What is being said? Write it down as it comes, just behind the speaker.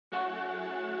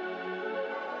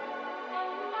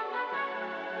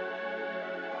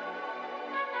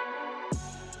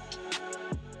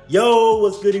Yo,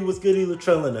 what's goody,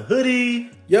 Latrell in the hoodie.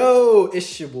 Yo,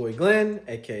 it's your boy Glenn,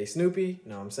 aka Snoopy,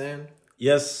 know what I'm saying?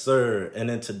 Yes, sir.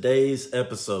 And in today's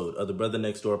episode of the Brother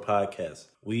Next Door podcast,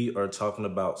 we are talking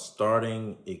about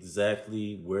starting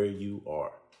exactly where you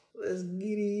are. Let's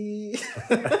get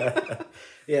it.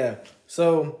 Yeah,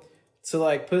 so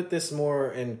to put this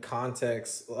more in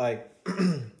context,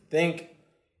 think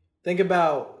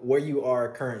about where you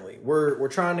are currently. We're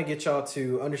trying to get y'all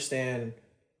to understand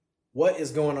what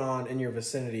is going on in your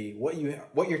vicinity, what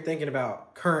you're thinking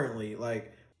about currently.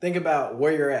 Think about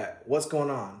where you're at, what's going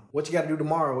on, what you got to do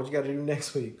tomorrow, what you got to do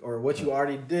next week, or what you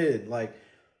already did.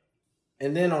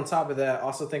 And then on top of that,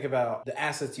 also think about the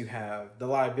assets you have, the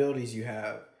liabilities you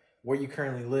have, where you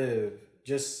currently live.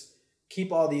 Just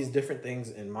keep all these different things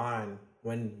in mind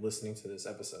when listening to this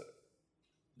episode.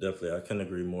 Definitely, I couldn't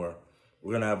agree more.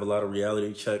 We're going to have a lot of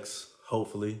reality checks,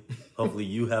 hopefully. Hopefully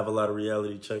you have a lot of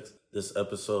reality checks. This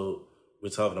episode, we're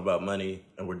talking about money,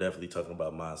 and we're definitely talking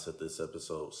about mindset this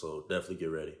episode, so definitely get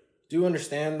ready. Do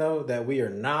understand, though, that we are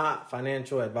not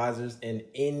financial advisors in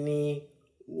any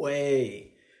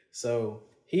way. So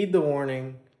heed the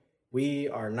warning. We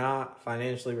are not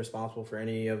financially responsible for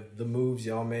any of the moves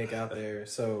y'all make out there.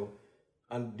 So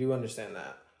do understand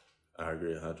that. I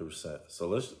agree 100%. So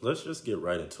let's just get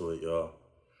right into it, y'all.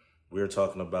 We're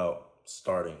talking about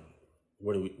starting.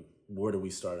 Where do we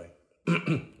starting?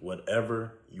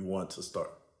 Whatever you want to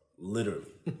start,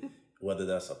 literally. Whether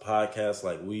that's a podcast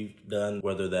like we've done,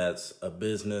 whether that's a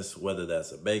business, whether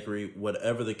that's a bakery,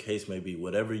 whatever the case may be,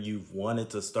 whatever you've wanted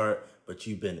to start, but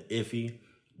you've been iffy,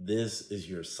 this is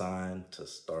your sign to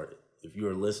start it. If you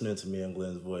are listening to me and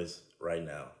Glenn's voice right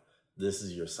now, this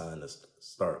is your sign to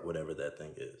start whatever that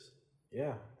thing is.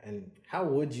 Yeah. And how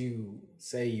would you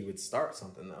say you would start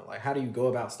something, though? How do you go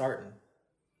about starting?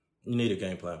 You need a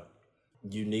game plan.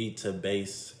 You need to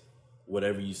base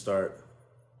whatever you start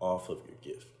off of your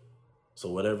gift.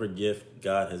 So whatever gift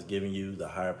God has given you, the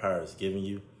higher power has given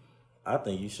you, I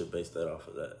think you should base that off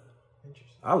of that.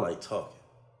 Interesting. I like talking.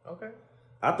 Okay.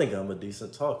 I think I'm a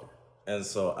decent talker. And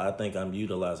so I think I'm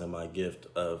utilizing my gift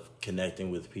of connecting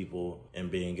with people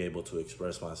and being able to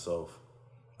express myself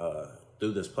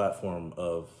through this platform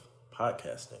of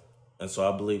podcasting. And so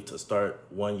I believe to start,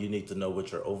 one, you need to know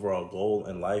what your overall goal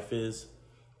in life is.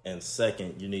 And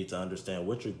second, you need to understand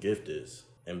what your gift is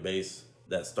and base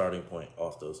that starting point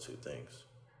off those two things.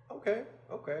 Okay.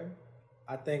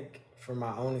 I think from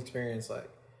my own experience,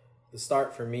 the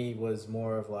start for me was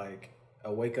more of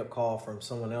a wake-up call from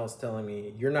someone else telling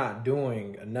me, you're not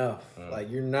doing enough.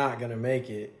 You're not going to make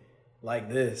it like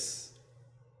this.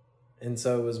 And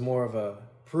so it was more of a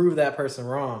prove that person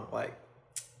wrong.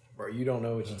 Bro, you don't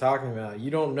know what you're talking about. You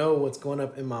don't know what's going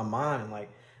up in my mind.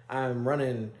 I'm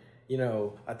running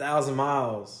 1,000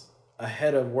 miles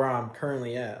ahead of where I'm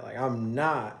currently at. I'm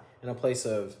not in a place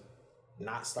of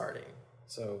not starting.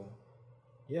 So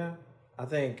yeah, I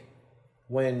think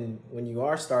when you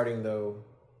are starting, though,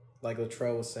 like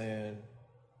Latrell was saying,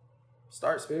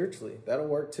 start spiritually. That'll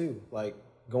work too.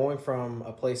 Going from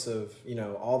a place of,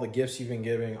 all the gifts you've been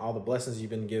giving, all the blessings you've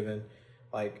been given,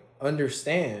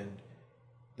 understand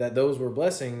that those were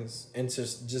blessings and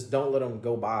just don't let them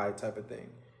go by type of thing.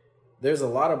 There's a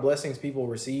lot of blessings people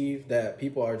receive that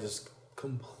people are just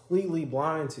completely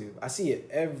blind to. I see it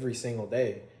every single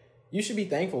day. You should be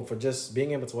thankful for just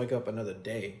being able to wake up another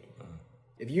day.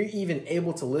 If you're even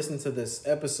able to listen to this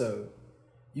episode,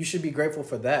 you should be grateful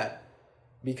for that.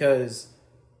 Because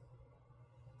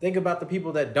think about the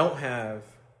people that don't have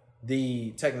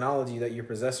the technology that you're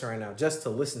possessing right now just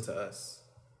to listen to us.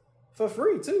 For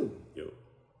free, too. Yo.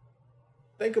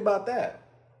 Think about that.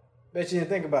 Bet you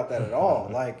didn't think about that at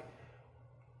all.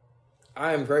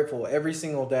 I am grateful every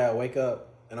single day I wake up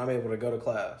and I'm able to go to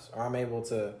class, or I'm able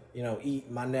to,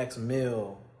 eat my next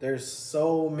meal. There's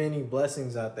so many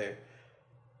blessings out there.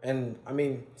 And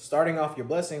starting off your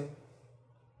blessing,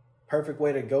 perfect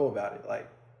way to go about it.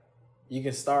 You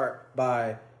can start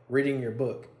by reading your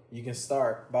book. You can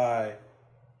start by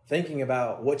thinking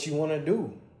about what you want to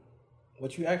do,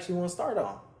 what you actually want to start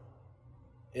on.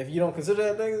 If you don't consider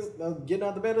that thing getting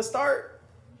out the bed to start,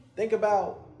 think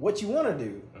about what you want to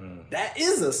do. That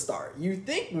is a start. You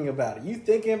thinking about it. You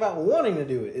thinking about wanting to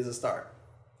do it is a start.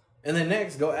 And then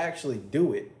next, go actually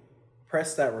do it.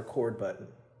 Press that record button.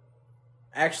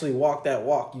 Actually walk that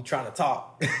walk you trying to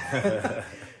talk.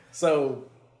 So,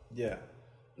 yeah.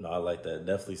 No, I like that.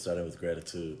 Definitely starting with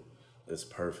gratitude is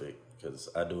perfect because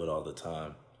I do it all the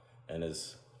time. And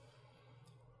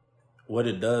what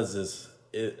it does is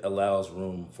it allows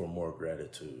room for more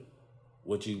gratitude.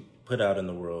 What you put out in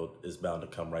the world is bound to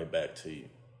come right back to you.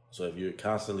 So if you're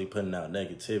constantly putting out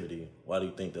negativity, why do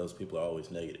you think those people are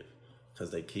always negative?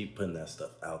 because they keep putting that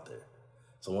stuff out there.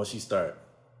 So once you start,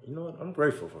 you know what, I'm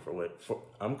grateful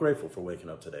I'm grateful for waking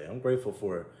up today. I'm grateful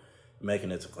for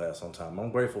making it to class on time.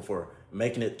 I'm grateful for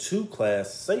making it to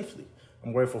class safely.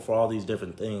 I'm grateful for all these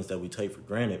different things that we take for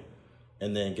granted.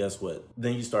 And then guess what?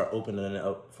 Then you start opening it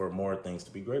up for more things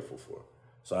to be grateful for.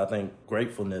 So I think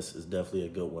gratefulness is definitely a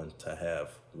good one to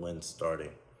have when starting.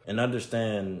 And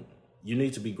understand you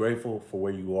need to be grateful for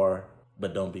where you are,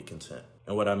 but don't be content.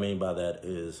 And what I mean by that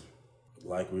is,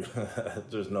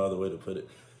 there's no other way to put it.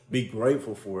 Be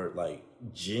grateful for it, like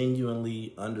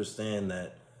genuinely understand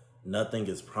that nothing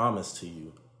is promised to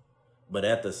you. But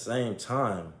at the same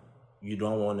time, you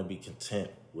don't want to be content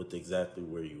with exactly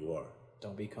where you are.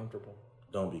 Don't be comfortable.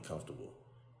 Don't be comfortable.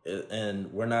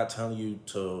 And we're not telling you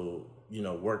to,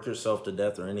 work yourself to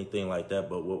death or anything like that.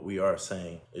 But what we are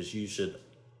saying is you should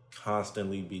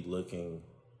constantly be looking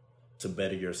to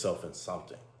better yourself in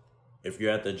something. If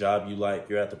you're at the job you like,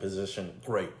 you're at the position,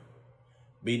 great.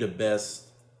 Be the best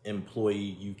employee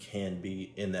you can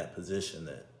be in that position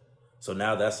then. So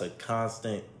now that's a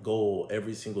constant goal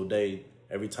every single day.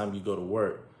 Every time you go to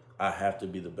work, I have to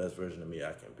be the best version of me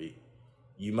I can be.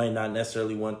 You may not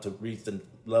necessarily want to reach the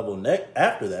level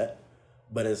after that,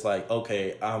 but it's like,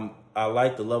 okay, I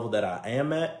like the level that I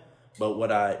am at, but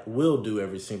what I will do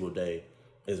every single day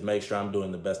is make sure I'm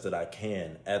doing the best that I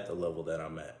can at the level that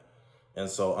I'm at. And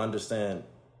so understand,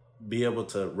 be able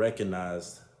to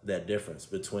recognize that difference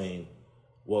between,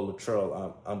 well,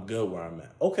 Latrell, I'm good where I'm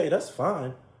at. Okay, that's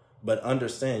fine. But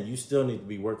understand, you still need to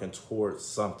be working towards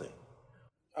something.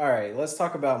 All right, let's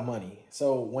talk about money.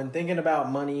 So when thinking about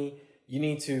money, you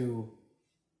need to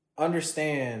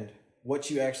understand what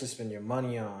you actually spend your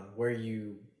money on, where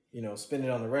you spend it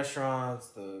on the restaurants,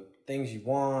 the things you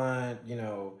want,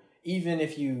 even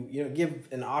if you give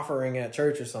an offering at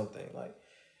church or something, like,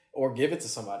 or give it to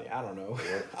somebody. I don't know.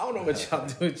 I don't know what y'all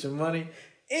do with your money.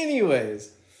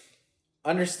 Anyways,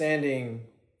 understanding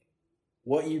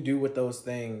what you do with those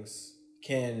things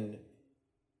can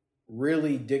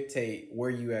really dictate where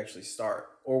you actually start,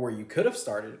 or where you could have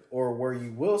started, or where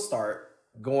you will start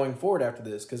going forward after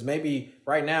this. Because maybe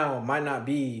right now might not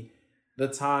be the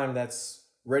time that's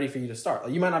ready for you to start.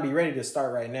 Like, you might not be ready to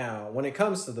start right now when it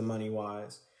comes to the money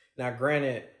wise. Now,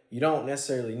 granted, you don't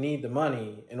necessarily need the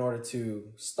money in order to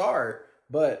start,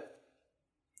 but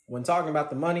when talking about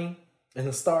the money and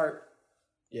the start,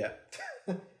 yeah.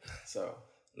 So.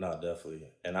 No,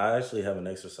 definitely. And I actually have an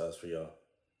exercise for y'all.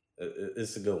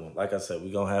 It's a good one. Like I said,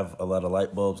 we're going to have a lot of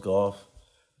light bulbs go off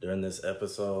during this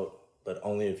episode, but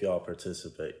only if y'all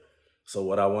participate. So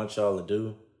what I want y'all to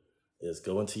do is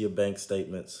go into your bank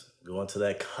statements, go into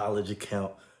that college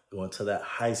account, go into that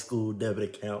high school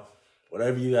debit account,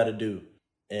 whatever you got to do,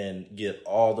 and get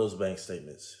all those bank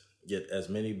statements. Get as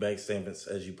many bank statements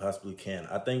as you possibly can.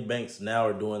 I think banks now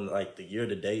are doing like the year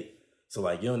to date. So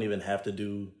like you don't even have to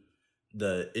do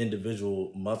the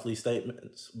individual monthly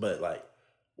statements, but like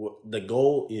the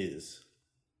goal is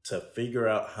to figure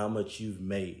out how much you've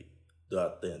made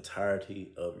throughout the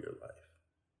entirety of your life.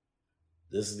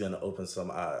 This is going to open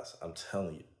some eyes. I'm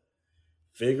telling you.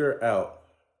 Figure out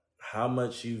how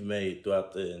much you've made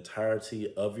throughout the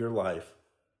entirety of your life,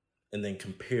 and then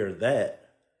compare that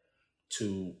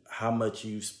to how much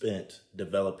you spent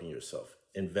developing yourself,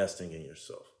 investing in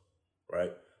yourself,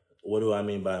 right? What do I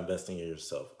mean by investing in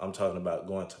yourself? I'm talking about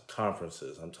going to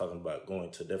conferences. I'm talking about going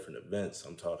to different events.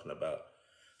 I'm talking about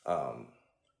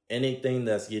anything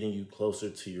that's getting you closer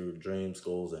to your dreams,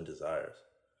 goals, and desires.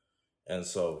 And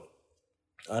so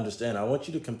understand, I want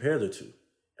you to compare the two.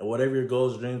 And whatever your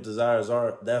goals, dreams, desires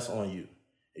are, that's on you.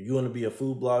 If you want to be a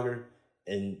food blogger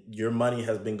and your money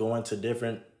has been going to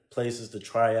different places to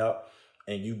try out,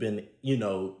 and you've been,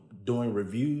 doing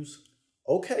reviews,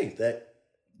 okay,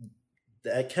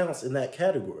 that counts in that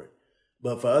category.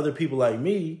 But for other people like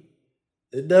me,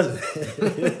 it doesn't.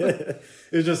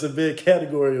 It's just a big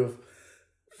category of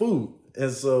food.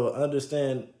 And so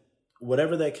understand,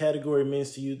 whatever that category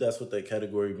means to you, that's what that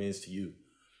category means to you.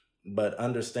 But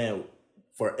understand,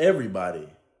 for everybody,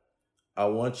 I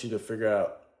want you to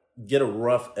get a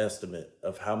rough estimate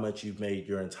of how much you've made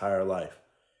your entire life.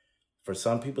 For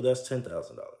some people, that's $10,000.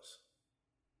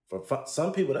 For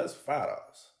some people, that's $5.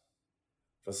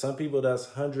 For some people, that's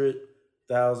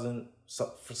 $100,000.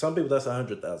 For some people, that's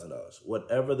 $100,000.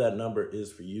 Whatever that number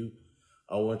is for you,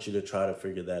 I want you to try to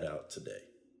figure that out today.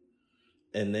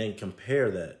 And then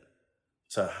compare that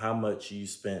to how much you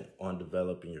spent on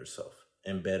developing yourself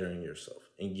and bettering yourself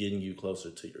and getting you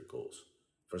closer to your goals.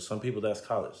 For some people, that's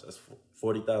college. That's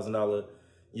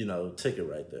 $40,000, ticket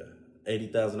right there.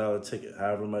 $80,000 ticket,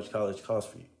 however much college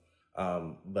costs for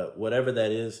you. But whatever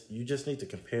that is, you just need to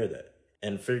compare that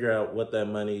and figure out what that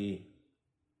money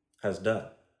has done.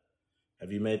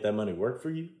 Have you made that money work for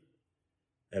you?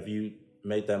 Have you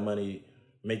made that money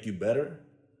make you better?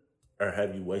 Or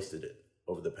have you wasted it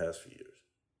over the past few years?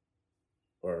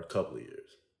 Or a couple of years?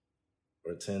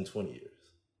 Or 10, 20 years?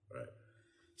 Right?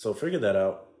 So figure that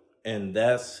out. And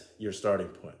that's your starting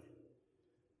point.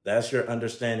 That's your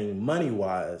understanding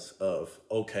money-wise of,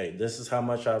 okay, this is how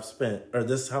much I've spent, or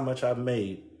this is how much I've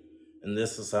made, and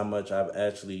this is how much I've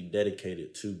actually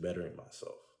dedicated to bettering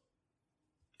myself.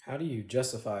 How do you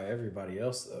justify everybody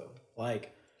else, though?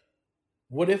 Like,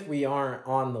 what if we aren't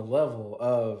on the level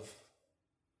of,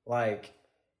 like,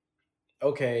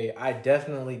 okay, I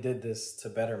definitely did this to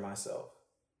better myself,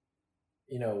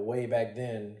 way back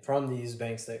then from these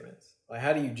bank statements? Like,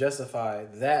 how do you justify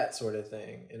that sort of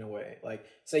thing in a way? Like,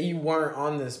 say you weren't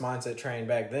on this mindset train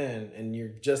back then and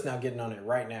you're just now getting on it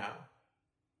right now.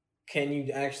 Can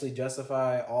you actually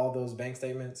justify all those bank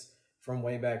statements from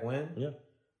way back when? Yeah.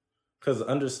 Because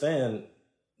understand,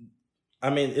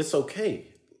 it's okay.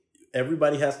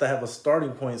 Everybody has to have a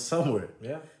starting point somewhere.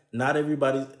 Yeah. Not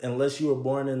everybody, unless you were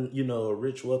born in, a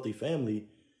rich, wealthy family,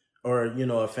 or,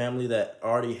 a family that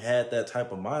already had that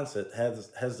type of mindset,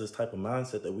 has this type of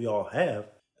mindset that we all have.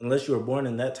 Unless you were born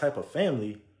in that type of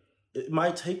family, it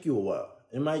might take you a while.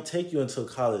 It might take you until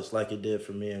college, like it did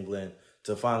for me and Glenn,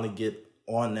 to finally get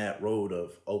on that road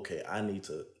of, okay, I need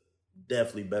to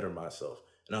definitely better myself.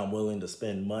 And I'm willing to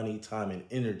spend money, time, and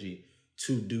energy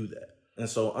to do that. And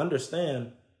so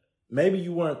understand, maybe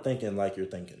you weren't thinking like you're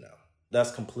thinking now.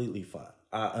 That's completely fine.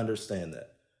 I understand that.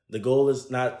 The goal is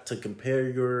not to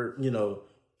compare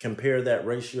compare that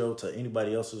ratio to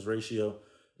anybody else's ratio.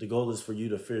 The goal is for you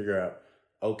to figure out,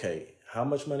 okay, how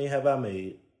much money have I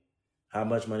made? How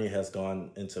much money has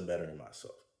gone into bettering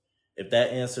myself? If that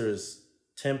answer is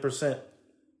 10%,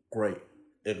 great.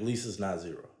 At least it's not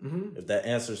zero. Mm-hmm. If that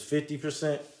answer is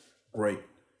 50%, great.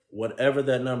 Whatever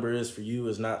that number is for you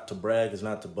is not to brag, is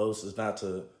not to boast, is not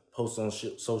to post on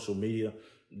social media.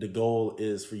 The goal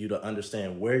is for you to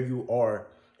understand where you are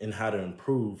and how to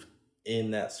improve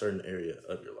in that certain area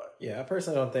of your life. Yeah, I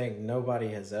personally don't think nobody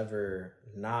has ever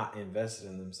not invested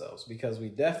in themselves, because we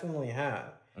definitely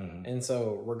have. Mm-hmm. And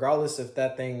so regardless if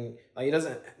that thing, like, it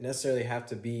doesn't necessarily have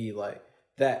to be like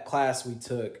that class we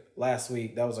took last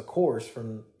week. That was a course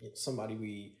from somebody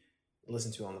we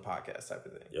listened to on the podcast type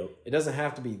of thing. Yep. It doesn't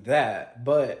have to be that,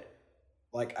 but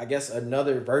like, I guess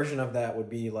another version of that would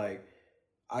be like,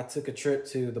 I took a trip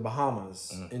to the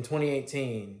Bahamas in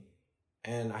 2018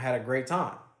 and I had a great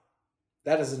time.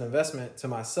 That is an investment to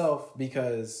myself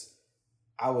because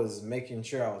I was making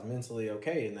sure I was mentally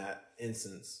okay in that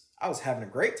instance. I was having a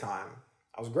great time.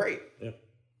 I was great. Yeah.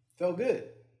 Felt good.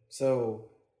 So,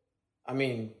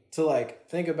 to like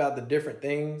think about the different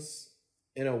things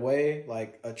in a way,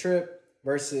 like a trip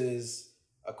versus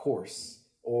a course,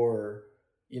 or,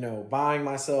 buying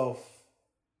myself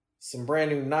some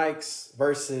brand new Nikes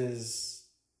versus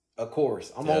a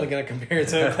course. I'm only going to compare it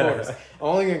to a course. I'm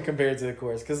only going to compare it to a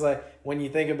course. Because like when you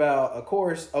think about a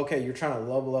course, okay, you're trying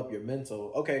to level up your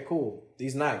mental. Okay, cool.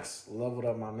 These Nikes leveled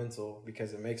up my mental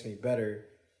because it makes me better.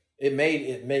 It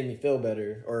made me feel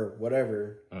better or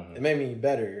whatever. Mm-hmm. It made me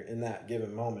better in that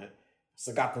given moment.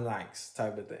 So got the Nikes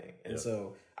type of thing. And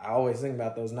so I always think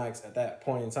about those Nikes at that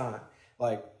point in time.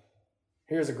 Like,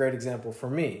 here's a great example for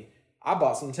me. I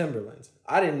bought some Timberlands.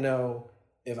 I didn't know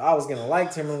if I was going to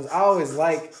like Timberlands. I always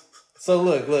like... So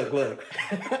look.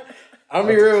 I'm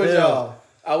be real with y'all.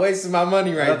 I wasted my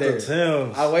money right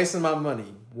there. I wasted my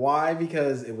money. Why?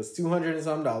 Because it was $200 and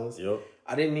something. Yep.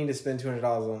 I didn't need to spend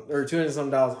 $200 and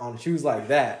something on shoes like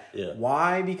that. Yeah.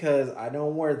 Why? Because I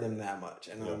don't wear them that much.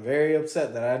 And I'm very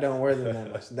upset that I don't wear them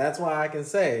that much. That's why I can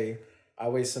say I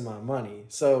wasted my money.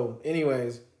 So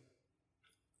anyways,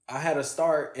 I had a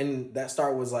start, and that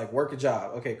start was like, work a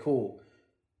job. Okay, cool.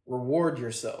 Reward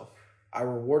yourself. I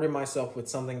rewarded myself with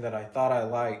something that I thought I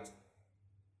liked,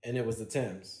 and it was the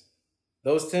Timbs.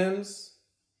 Those Timbs,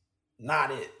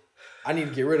 not it. I need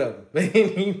to get rid of them. But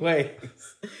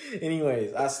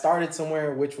anyways, I started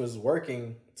somewhere which was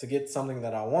working to get something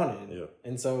that I wanted. Yeah.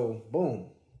 And so, boom.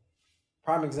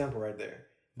 Prime example right there.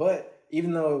 But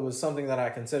even though it was something that I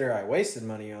consider I wasted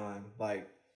money on, like,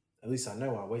 at least I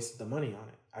know I wasted the money on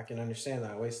it. I can understand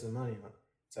that I wasted the money on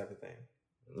it, type of thing.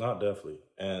 Not definitely.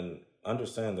 And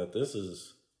understand that this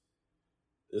is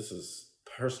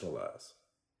personalized.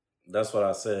 That's what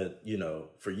I said,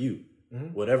 for you.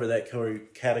 Mm-hmm. Whatever that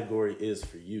category is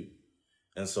for you.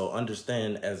 And so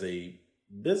understand, as a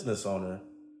business owner,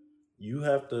 you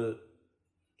have to,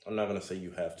 I'm not going to say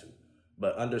you have to,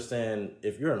 but understand,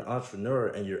 if you're an entrepreneur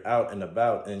and you're out and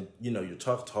about and, you're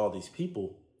talking to all these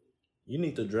people, you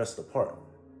need to dress the part.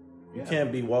 You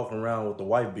can't be walking around with the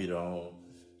wife beater on,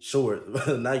 shorts,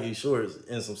 Nike shorts,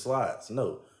 and some slides.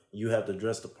 No, you have to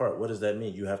dress the part. What does that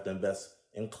mean? You have to invest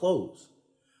in clothes.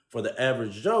 For the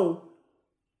average Joe,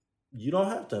 you don't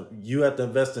have to. You have to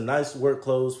invest in nice work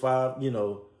clothes, 5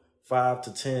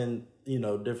 to 10,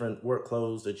 different work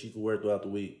clothes that you can wear throughout the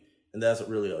week. And that's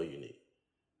really all you need.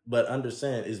 But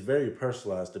understand, it's very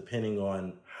personalized depending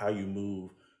on how you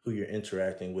move, who you're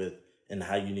interacting with, and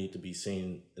how you need to be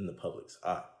seen in the public's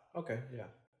eye. Okay, yeah.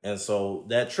 And so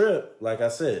that trip, like I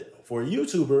said, for a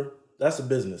YouTuber, that's a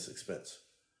business expense.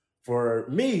 For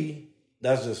me,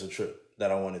 that's just a trip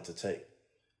that I wanted to take.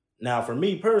 Now, for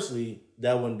me personally,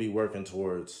 that wouldn't be working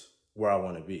towards where I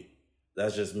want to be.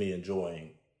 That's just me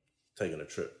enjoying taking a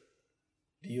trip.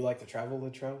 Do you like to travel?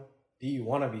 Do you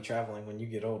want to be traveling when you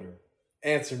get older?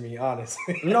 Answer me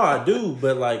honestly. No, I do,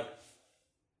 but like,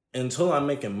 until I'm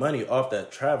making money off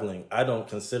that traveling, I don't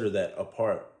consider that a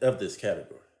part of this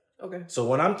category. Okay. So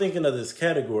when I'm thinking of this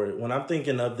category, when I'm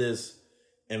thinking of this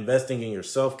investing in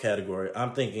yourself category,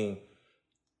 I'm thinking,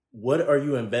 what are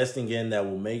you investing in that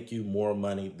will make you more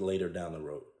money later down the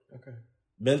road? Okay.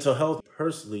 Mental health,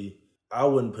 personally, I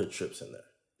wouldn't put trips in there.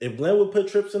 If Glenn would put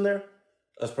trips in there,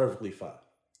 that's perfectly fine.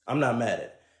 I'm not mad at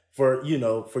it for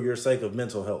your sake of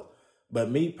mental health. But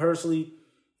me personally,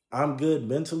 I'm good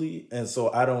mentally. And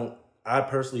so I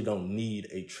personally don't need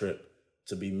a trip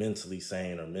to be mentally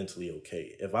sane or mentally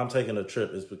okay. If I'm taking a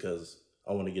trip, it's because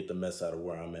I want to get the mess out of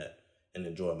where I'm at and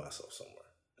enjoy myself somewhere.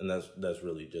 And that's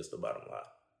really just the bottom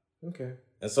line. Okay.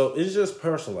 And so it's just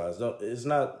personalized. It's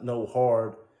not no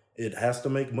hard, it has to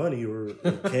make money or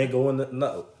it can't go in the,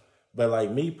 no. But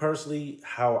like me personally,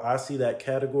 how I see that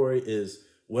category is,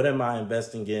 what am I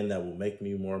investing in that will make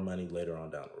me more money later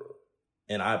on down the road?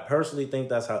 And I personally think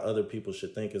that's how other people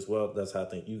should think as well. That's how I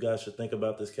think you guys should think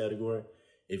about this category.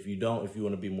 If you want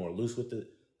to be more loose with it,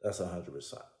 that's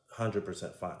 100%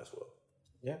 fine as well.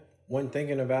 Yeah. When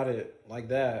thinking about it like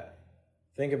that,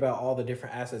 think about all the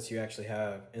different assets you actually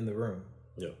have in the room.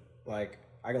 Yeah. Like,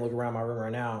 I can look around my room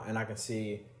right now and I can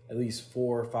see at least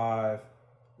 4 or 5,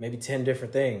 maybe 10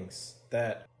 different things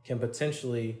that can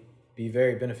potentially be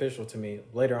very beneficial to me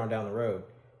later on down the road.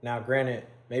 Now, granted,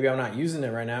 maybe I'm not using it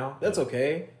right now. That's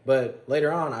okay. But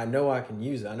later on, I know I can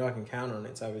use it. I know I can count on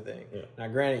it type of thing. Yeah. Now,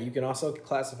 granted, you can also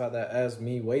classify that as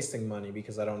me wasting money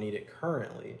because I don't need it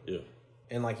currently. Yeah.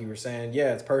 And like you were saying,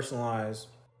 yeah, it's personalized,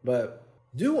 but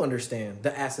do understand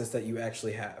the assets that you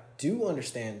actually have. Do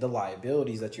understand the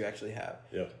liabilities that you actually have.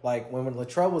 Yeah. Like when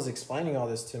Latrell was explaining all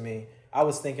this to me, I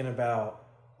was thinking about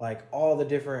like all the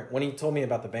different, when he told me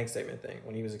about the bank statement thing,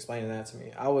 when he was explaining that to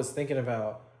me, I was thinking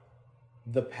about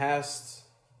the past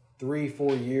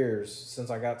 3-4 years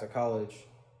since I got to college.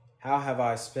 How have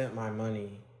I spent my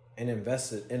money and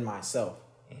invested in myself?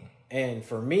 Mm-hmm. And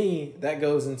for me, that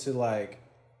goes into like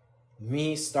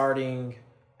me starting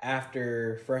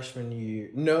after freshman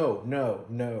year. No.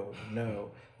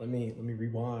 Let me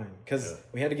rewind, because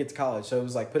we had to get to college. So it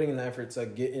was like putting in the effort to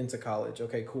get into college.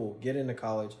 Okay, cool. Get into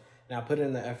college. Now put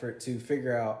in the effort to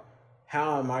figure out,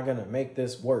 how am I going to make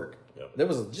this work? Yep. There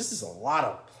was just a lot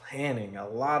of planning, a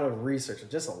lot of research,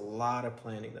 just a lot of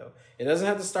planning though. It doesn't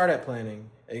have to start at planning.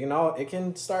 It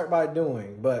can start by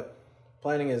doing, but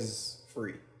planning is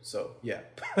free. So yeah.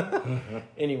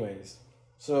 Anyways,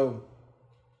 so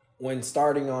when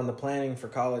starting on the planning for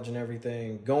college and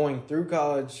everything, going through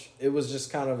college, it was just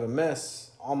kind of a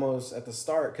mess almost at the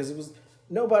start, because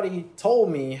nobody told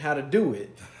me how to do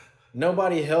it.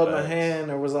 Nobody held my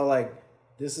hand or was all like,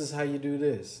 this is how you do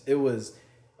this. It was,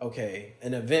 okay,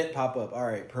 an event pop up. All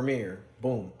right, premiere.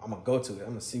 Boom. I'm going to go to it. I'm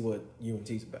going to see what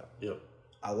UNT's about. Yep.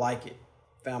 I like it.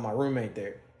 Found my roommate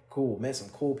there. Cool. Met some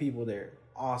cool people there.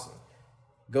 Awesome.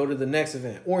 Go to the next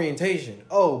event. Orientation.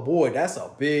 Oh, boy, that's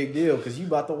a big deal, because you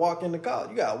about to walk into college.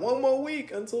 You got 1 more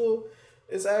week until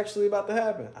it's actually about to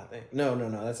happen, I think. No.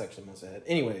 That's actually months ahead.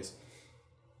 Anyways,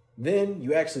 then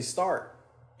you actually start.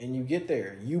 And you get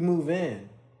there, you move in,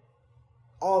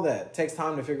 all that takes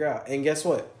time to figure out. And guess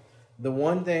what? The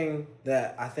one thing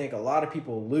that I think a lot of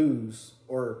people lose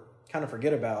or kind of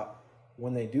forget about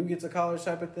when they do get to college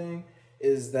type of thing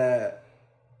is that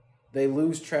they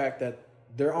lose track that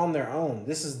they're on their own.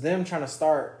 This is them trying to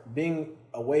start being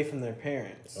away from their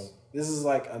parents. Oh. This is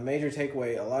like a major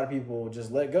takeaway. A lot of people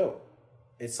just let go.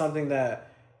 It's something that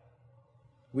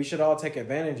we should all take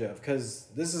advantage of, because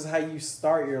this is how you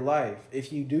start your life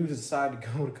if you do decide to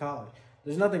go to college.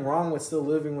 There's nothing wrong with still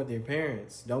living with your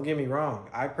parents. Don't get me wrong.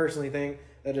 I personally think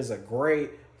that is a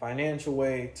great financial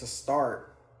way to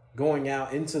start going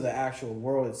out into the actual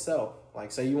world itself.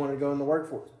 Like, say you want to go in the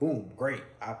workforce. Boom, great.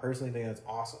 I personally think that's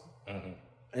awesome. Mm-hmm.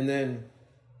 And then,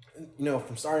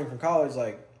 from starting from college,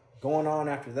 like going on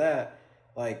after that,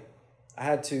 like I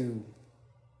had to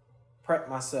prep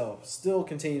myself, still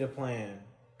continue to plan,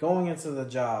 going into the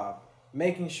job,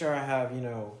 making sure I have,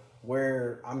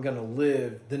 where I'm going to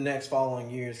live the next following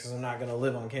years because I'm not going to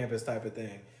live on campus type of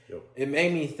thing. Yep. It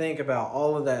made me think about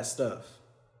all of that stuff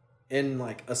in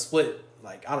like a split,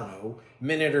 like, I don't know,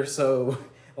 minute or so.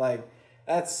 Like,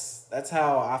 that's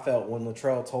how I felt when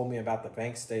Latrell told me about the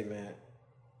bank statement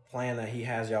plan that he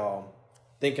has y'all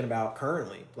thinking about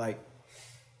currently. Like,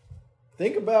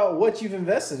 think about what you've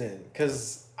invested in,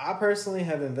 because I personally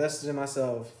have invested in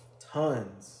myself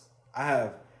tons. I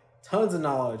have tons of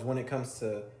knowledge when it comes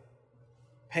to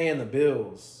paying the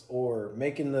bills or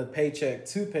making the paycheck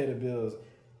to pay the bills,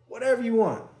 whatever you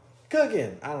want.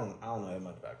 Cooking. I don't know that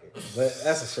much about cooking, but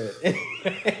that's a shit.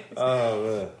 Oh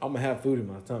man, I'm gonna have food in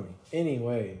my tummy.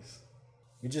 Anyways,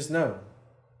 you just know,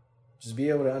 just be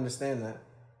able to understand that.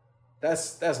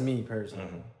 That's me personally.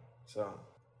 Mm-hmm. So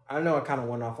I know I kind of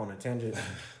went off on a tangent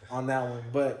on that one,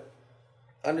 but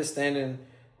understanding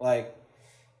like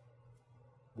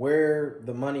where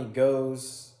the money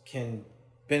goes can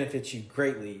benefit you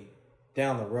greatly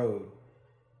down the road,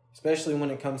 especially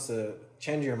when it comes to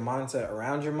changing your mindset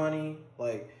around your money.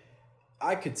 Like,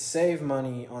 I could save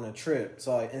money on a trip.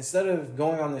 So like, instead of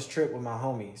going on this trip with my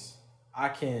homies, I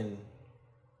can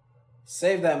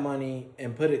save that money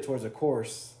and put it towards a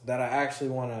course that I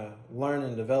actually want to learn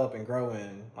and develop and grow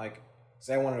in. Like,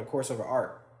 say I wanted a course over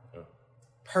art. Yeah.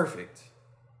 Perfect.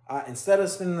 Instead of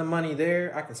spending the money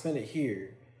there, I can spend it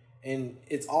here. And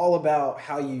it's all about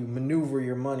how you maneuver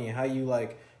your money, how you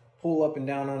like pull up and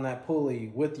down on that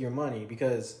pulley with your money,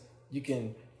 because you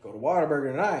can go to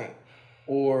Whataburger tonight,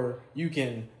 or you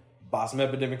can buy some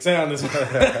Epidemic Sound this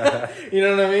month. You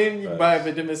know what I mean? You can buy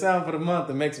Epidemic Sound for the month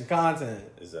and make some content.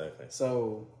 Exactly.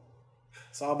 So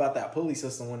it's all about that pulley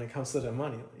system when it comes to the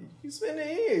money. You spend it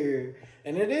here.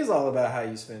 And it is all about how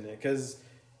you spend it, because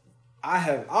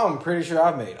I'm pretty sure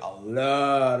I've made a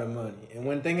lot of money. And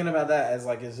when thinking about that as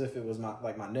if it was my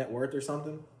net worth or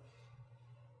something,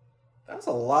 that's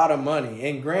a lot of money.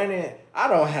 And granted, I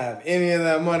don't have any of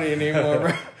that money anymore,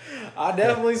 bro. I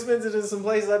definitely spent it in some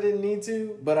places I didn't need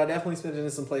to, but I definitely spent it in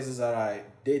some places that I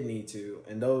did need to.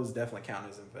 And those definitely count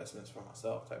as investments for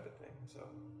myself type of thing. So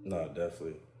no,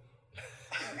 definitely.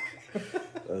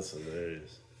 That's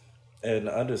hilarious. And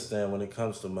understand when it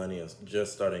comes to money and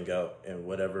just starting out in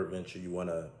whatever venture you want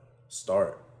to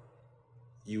start,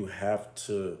 you have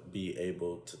to be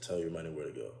able to tell your money where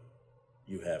to go.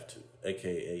 You have to,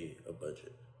 aka a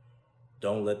budget.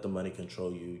 Don't let the money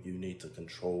control you. You need to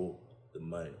control the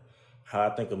money. How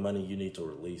I think of money, you need to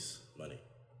release money.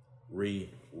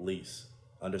 Release.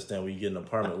 Understand when you get an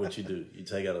apartment, what you do? You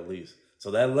take out a lease.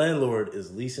 So that landlord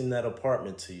is leasing that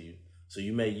apartment to you. So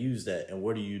you may use that. And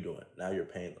what are you doing? Now you're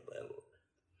paying the landlord.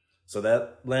 So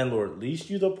that landlord leased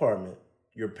you the apartment.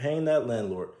 You're paying that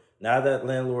landlord. Now that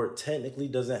landlord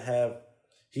technically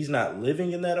he's not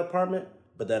living in that apartment,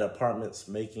 but that apartment's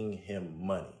making him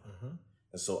money. Mm-hmm.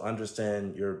 And so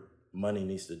understand your money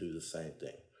needs to do the same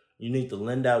thing. You need to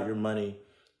lend out your money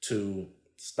to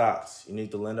stocks. You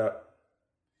need to lend out.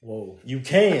 Whoa. You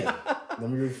can. Let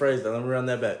me rephrase that. Let me run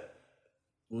that back.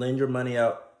 Lend your money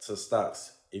out to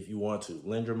stocks if you want to.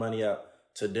 Lend your money out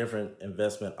to different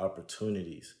investment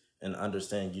opportunities, and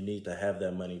understand you need to have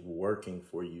that money working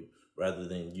for you rather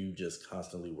than you just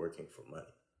constantly working for money.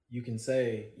 You can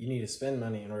say you need to spend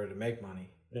money in order to make money.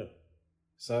 Yeah.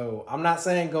 So I'm not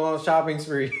saying go on shopping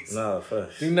sprees. No, fuck.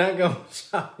 Do not go on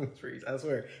shopping sprees. I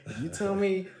swear. If you tell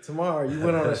me tomorrow you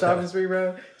went on a shopping spree,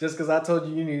 bro, just because I told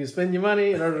you need to spend your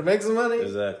money in order to make some money.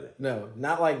 Exactly. No,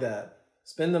 not like that.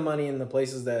 Spend the money in the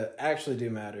places that actually do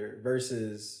matter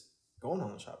versus going on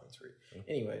a shopping spree.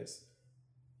 Mm-hmm. Anyways,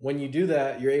 when you do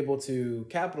that, you're able to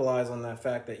capitalize on that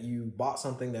fact that you bought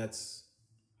something that's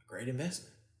a great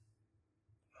investment.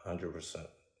 100%.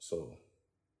 So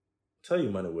tell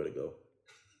your money where to go.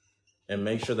 And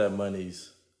make sure that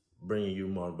money's bringing you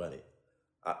more money.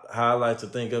 How I like to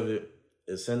think of it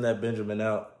is send that Benjamin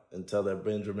out and tell that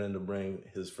Benjamin to bring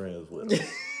his friends with him.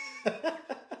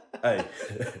 Hey,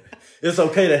 it's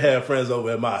okay to have friends over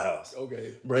at my house.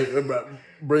 Okay.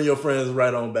 Bring your friends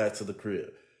right on back to the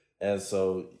crib. And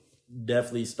so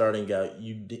definitely starting out,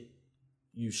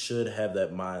 you should have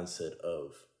that mindset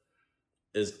of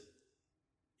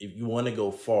if you want to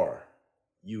go far,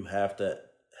 you have to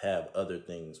have other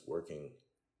things working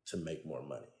to make more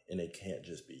money. And it can't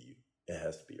just be you. It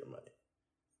has to be your money.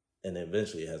 And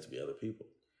eventually it has to be other people.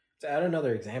 To add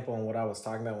another example on what I was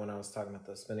talking about when I was talking about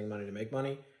the spending money to make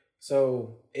money.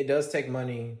 So it does take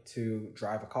money to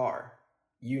drive a car.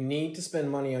 You need to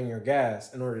spend money on your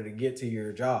gas in order to get to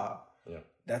your job. Yeah.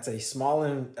 That's a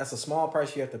small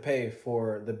price you have to pay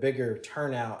for the bigger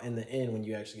turnout in the end when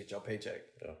you actually get your paycheck.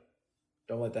 Yeah.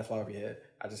 Don't let that fly over your head.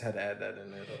 I just had to add that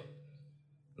in there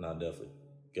though. Nah, definitely.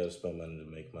 Gotta spend money to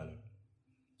make money.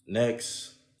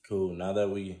 Next, cool. Now that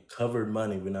we covered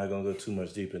money, we're not gonna go too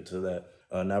much deep into that.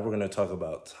 Now we're gonna talk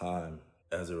about time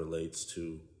as it relates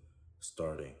to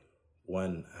starting.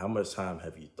 One, how much time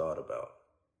have you thought about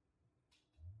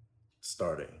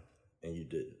starting and you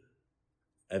didn't?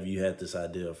 Have you had this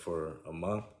idea for a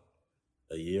month,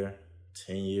 a year,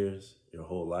 10 years, your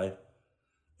whole life,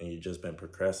 and you've just been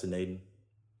procrastinating?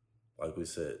 Like we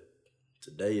said,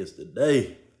 today is the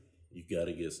day you got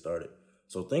to get started.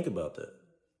 So think about that.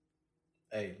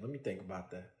 Hey, let me think about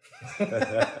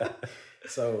that.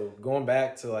 So going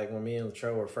back to like when me and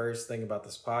Latrell were first thinking about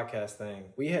this podcast thing,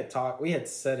 we had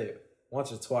said it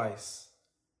once or twice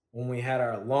when we had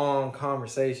our long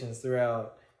conversations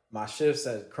throughout my shifts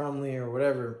at Crumley or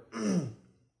whatever.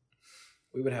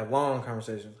 We would have long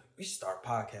conversations. Like, we should start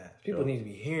podcasts. People need to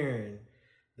be hearing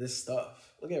this stuff.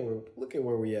 Look at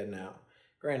where we at now.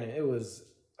 Granted, it was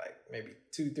like maybe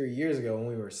 2-3 years ago when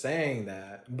we were saying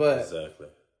that, but exactly.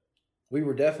 We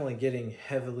were definitely getting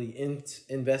heavily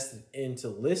invested into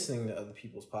listening to other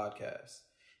people's podcasts.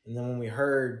 And then when we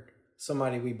heard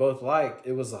somebody we both liked,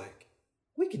 it was like,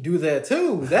 we could do that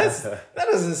too. That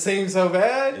doesn't seem so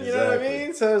bad. You know what I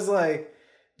mean? So it's like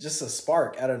just a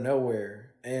spark out of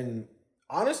nowhere. And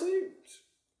honestly,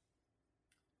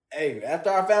 hey, after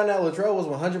I found out Latrell was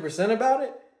 100% about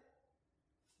it,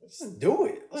 let's just do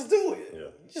it. Let's do it. Yeah.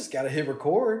 You just got to hit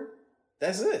record.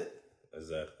 That's it.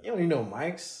 Exactly. You don't need no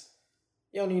mics.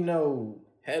 You don't need no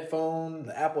headphone,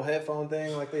 the Apple headphone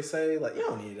thing, like they say. Like, you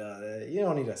don't need that. You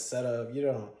don't need a setup.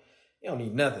 You don't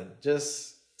need nothing.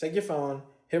 Just take your phone,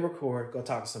 hit record, go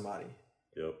talk to somebody.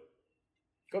 Yep.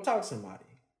 Go talk to somebody.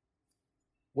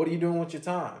 What are you doing with your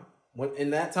time? In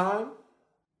that time,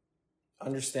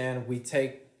 understand we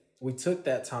took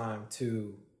that time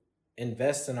to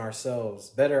invest in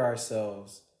ourselves, better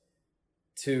ourselves,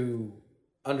 to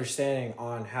understanding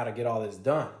on how to get all this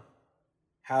done,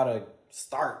 how to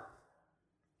start.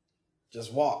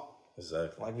 Just walk.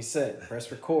 Exactly. Like we said, press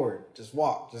record, just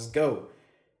walk, just go.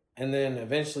 And then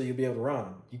eventually you'll be able to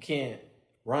run. You can't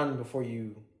run before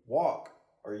you walk,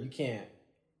 or you can't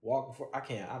walk before, I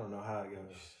don't know how it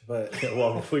goes, but. Can't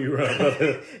walk before you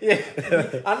run. Yeah,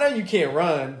 I know you can't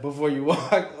run before you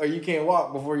walk, or you can't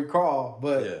walk before you crawl,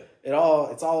 but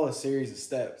it's all a series of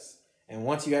steps. And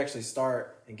once you actually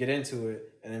start and get into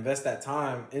it and invest that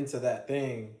time into that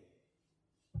thing,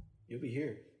 you'll be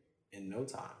here in no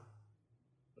time.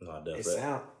 No,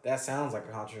 definitely. That sounds like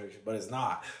a contradiction, but it's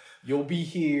not. You'll be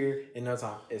here in no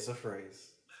time. It's a phrase.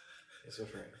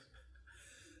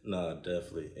 No,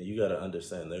 definitely. And you got to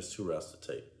understand there's two routes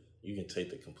to take. You can take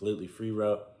the completely free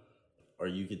route, or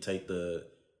you can take the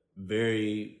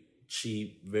very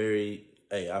cheap,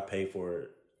 I pay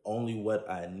for only what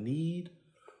I need,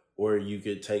 or you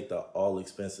could take the all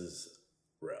expenses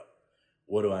route.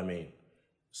 What do I mean?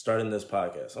 Starting this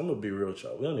podcast, I'm going to be real with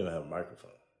y'all. We don't even have a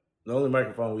microphone. The only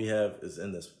microphone we have is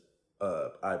in this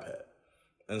iPad.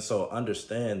 And so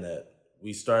understand that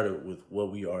we started with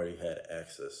what we already had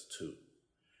access to.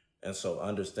 And so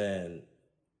understand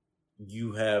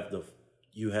you have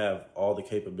all the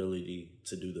capability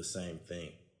to do the same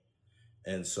thing.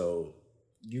 And so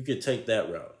you could take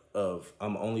that route of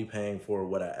I'm only paying for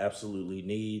what I absolutely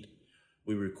need.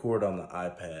 We record on the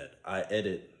iPad. I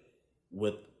edit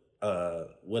with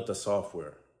the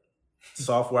software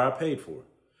I paid for.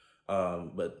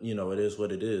 But it is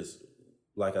what it is.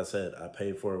 Like I said, I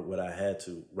paid for what I had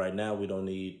to. Right now, we don't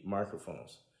need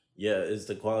microphones. Yeah, is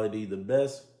the quality the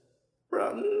best?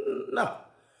 Bro, no.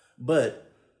 But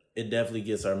it definitely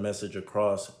gets our message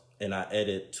across, and I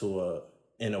edit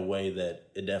in a way that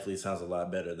it definitely sounds a lot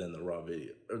better than the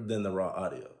raw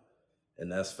audio.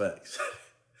 And that's facts.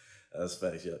 That's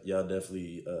facts. Y'all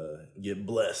definitely get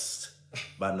blessed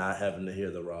by not having to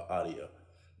hear the raw audio.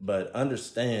 But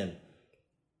understand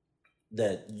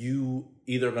that you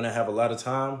either going to have a lot of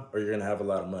time or you're going to have a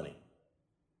lot of money.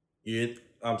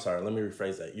 I'm sorry, let me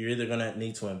rephrase that. You're either going to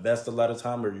need to invest a lot of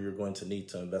time or you're going to need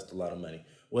to invest a lot of money.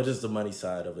 What does the money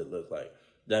side of it look like?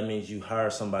 That means you hire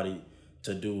somebody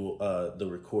to do the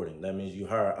recording. That means you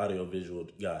hire an audiovisual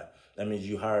guy. That means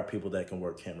you hire people that can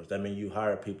work cameras. That means you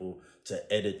hire people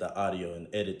to edit the audio and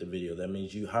edit the video. That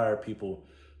means you hire people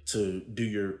to do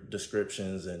your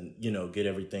descriptions and, get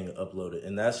everything uploaded.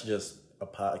 And that's just a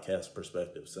podcast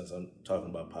perspective, since I'm talking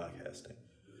about podcasting.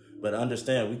 But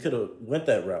understand, we could have went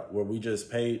that route where we just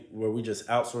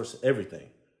outsource everything.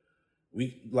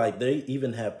 They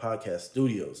even have podcast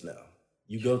studios now.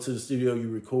 You go to the studio, you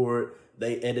record,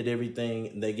 they edit everything,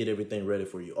 and they get everything ready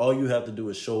for you. All you have to do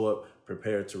is show up,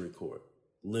 prepare to record.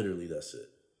 Literally, that's it.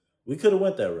 We could have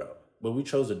went that route. But we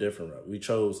chose a different route. We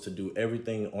chose to do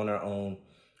everything on our own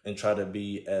and try to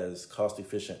be as cost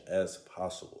efficient as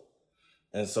possible.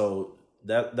 And so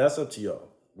that's up to y'all.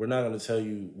 We're not going to tell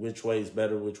you which way is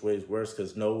better, which way is worse,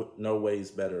 because no way is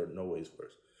better, no way is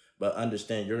worse. But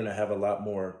understand you're going to have a lot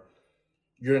more,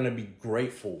 you're going to be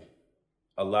grateful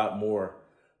a lot more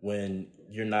when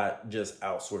you're not just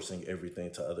outsourcing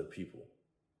everything to other people.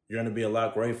 You're going to be a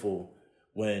lot grateful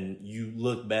when you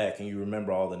look back and you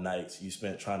remember all the nights you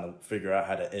spent trying to figure out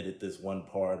how to edit this one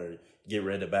part or get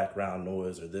rid of background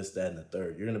noise or this, that, and the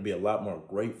third. You're going to be a lot more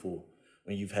grateful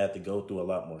when you've had to go through a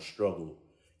lot more struggle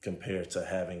compared to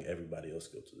having everybody else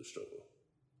go through the struggle.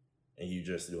 And you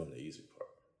just doing the easy part.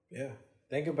 Yeah.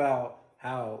 Think about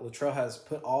how Latrell has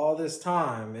put all this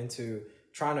time into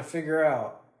trying to figure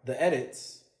out the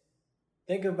edits.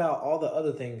 Think about all the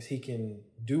other things he can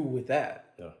do with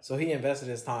that. Yeah. So he invested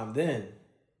his time then.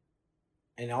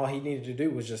 And all he needed to do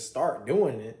was just start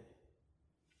doing it.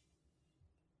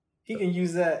 He can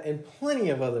use that in plenty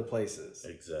of other places.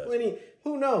 Exactly.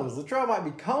 Who knows? Latrell might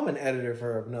become an editor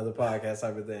for another podcast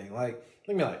type of thing. Like,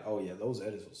 let me oh yeah, those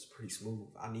edits was pretty smooth.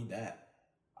 I need that.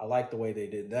 I like the way they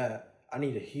did that. I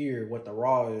need to hear what the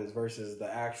raw is versus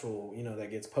the actual,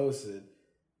 that gets posted.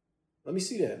 Let me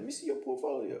see that. Let me see your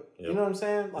portfolio. Yep. You know what I'm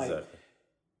saying? Like, exactly.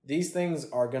 These things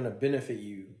are going to benefit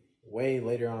you way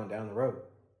later on down the road.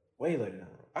 Way later down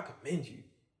the road. I commend you.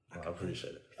 I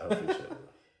appreciate it.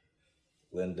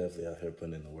 Glenn definitely out here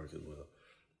putting in the work as well.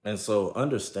 And so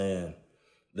understand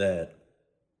that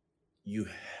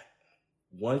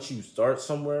once you start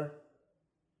somewhere,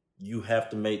 you have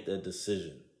to make that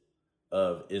decision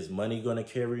of, is money going to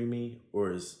carry me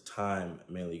or is time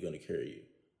mainly going to carry you?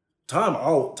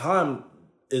 Time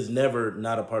is never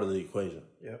not a part of the equation.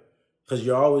 Yep. Because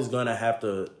you're always going to have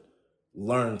to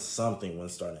learn something when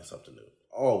starting something new.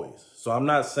 Always. So I'm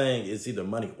not saying it's either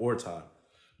money or time,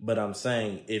 but I'm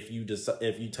saying if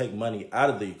you take money out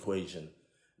of the equation,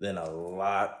 then a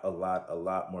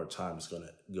lot more time is going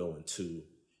to go into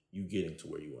you getting to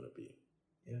where you want to be.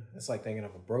 Yeah, it's like thinking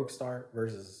of a broke start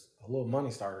versus a little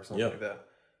money start or something like that.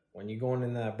 When you're going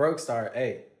in that broke start,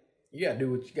 hey, you got to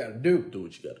do what you got to do. Do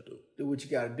what you got to do. Do what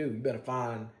you got to do. You better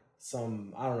find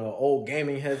some, I don't know, old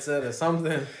gaming headset or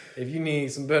something. If you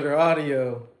need some better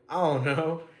audio, I don't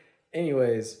know.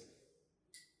 Anyways,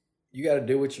 you got to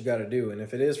do what you got to do. And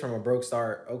if it is from a broke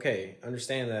start, okay,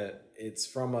 understand that it's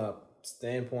from a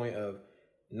standpoint of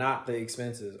not the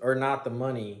expenses or not the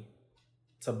money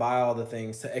to buy all the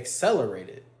things to accelerate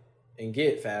it and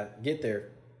get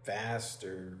there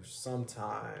faster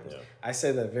sometimes. Yeah. I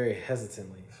say that very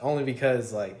hesitantly, only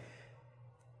because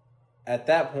at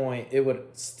that point it would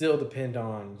still depend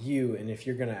on you and if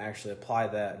you're going to actually apply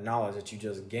that knowledge that you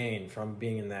just gained from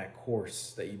being in that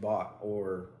course that you bought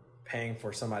or paying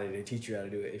for somebody to teach you how to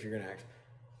do it. If you're going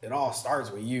to it all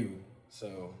starts with you.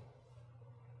 So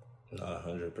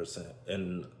 100%.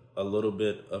 And a little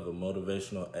bit of a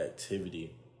motivational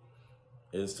activity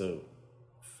is to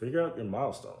figure out your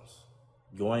milestones.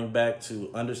 Going back to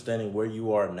understanding where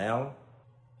you are now,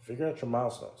 figure out your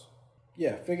milestones.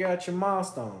 Yeah, figure out your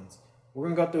milestones. We're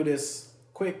going to go through this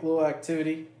quick little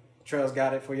activity. Trail's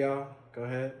got it for y'all. Go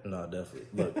ahead. No, definitely.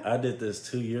 Look, I did this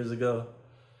 2 years ago.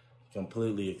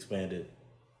 Completely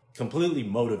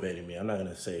motivated me. I'm not going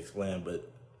to say explain, but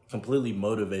completely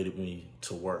motivated me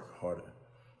to work harder.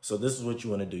 So this is what you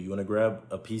want to do. You want to grab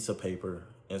a piece of paper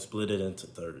and split it into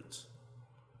thirds.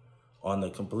 On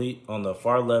the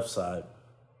far left side,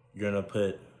 you're going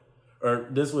to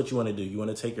this is what you want to do. You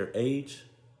want to take your age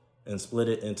and split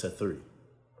it into 3,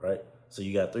 right? So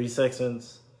you got 3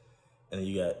 sections and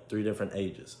you got 3 different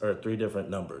ages or 3 different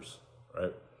numbers,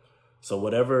 right? So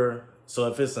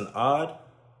if it's an odd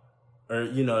or,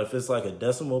 if it's like a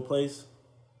decimal place,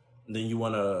 then you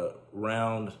want to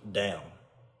round down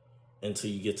until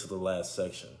you get to the last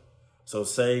section. So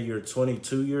say you're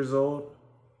 22 years old,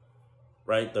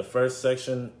 right? The first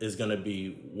section is going to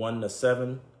be 1 to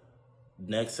 7.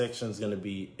 Next section is going to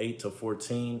be 8 to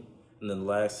 14. And then the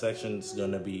last section is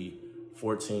going to be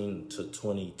 14 to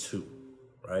 22,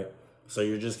 right? So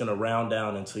you're just going to round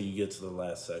down until you get to the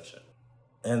last section.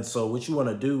 And so what you want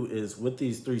to do is with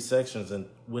these 3 sections and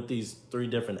with these 3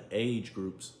 different age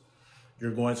groups,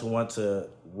 you're going to want to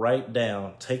write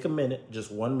down, take a minute,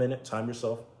 just 1 minute, time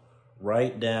yourself,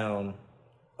 write down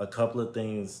a couple of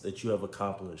things that you have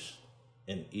accomplished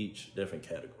in each different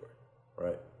category,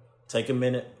 right? Take a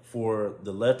minute for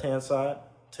the left-hand side,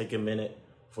 take a minute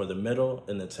for the middle,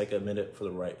 and then take a minute for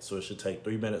the right. So it should take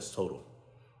 3 minutes total.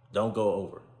 Don't go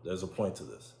over. There's a point to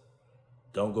this.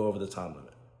 Don't go over the time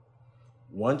limit.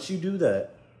 Once you do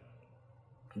that,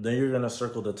 then you're going to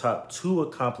circle the top 2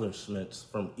 accomplishments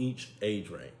from each age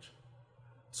range.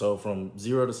 So from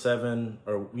 0 to 7,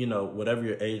 or, whatever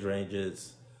your age range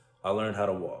is, I learned how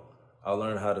to walk. I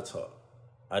learned how to talk.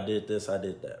 I did this, I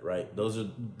did that, right? Those are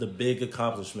the big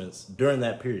accomplishments during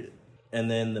that period. And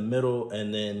then the middle,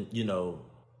 and then,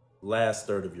 last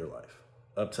third of your life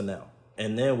up to now.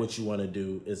 And then what you want to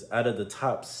do is, out of the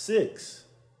top 6,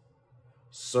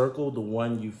 circle the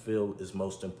one you feel is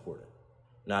most important.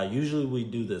 Now, usually we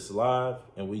do this live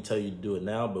and we tell you to do it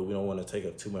now, but we don't want to take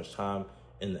up too much time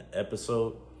in the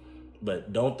episode.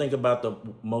 But don't think about the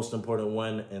most important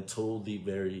one until the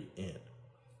very end.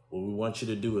 What we want you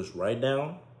to do is write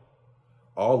down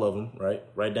all of them, right?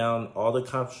 Write down all the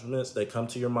accomplishments that come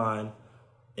to your mind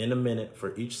in a minute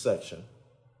for each section.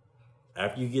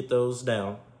 After you get those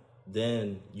down,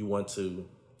 then you want to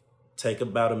take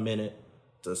about a minute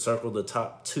to circle the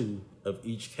top 2 of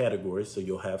each category. So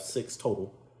you'll have 6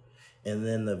 total. And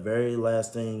then the very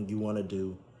last thing you want to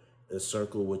do is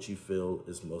circle what you feel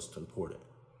is most important.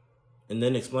 And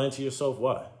then explain to yourself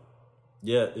why.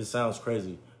 Yeah, it sounds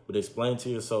crazy, but explain to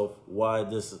yourself why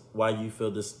you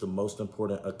feel this is the most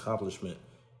important accomplishment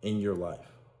in your life,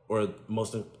 or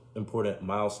most important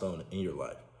milestone in your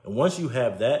life. And once you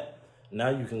have that, now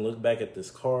you can look back at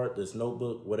this card, this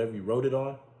notebook, whatever you wrote it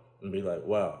on, and be like,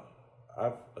 wow,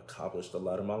 I've accomplished a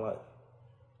lot in my life.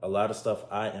 A lot of stuff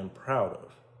I am proud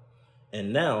of.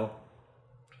 And now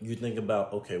you think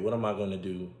about, okay, what am I going to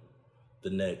do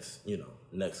the next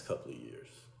couple of years?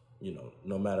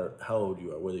 No matter how old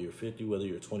you are, whether you're 50, whether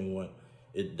you're 21,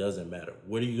 it doesn't matter.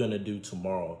 What are you going to do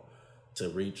tomorrow to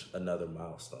reach another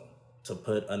milestone, to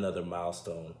put another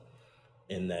milestone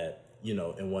in that,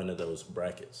 in one of those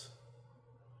brackets?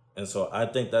 And so I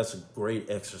think that's a great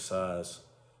exercise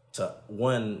to,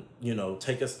 one,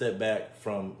 take a step back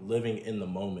from living in the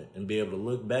moment and be able to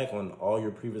look back on all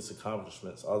your previous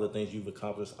accomplishments, all the things you've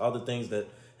accomplished, all the things that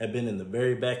have been in the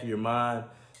very back of your mind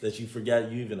that you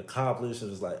forgot you even accomplished.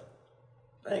 And it's like,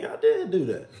 dang, I did do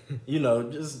that.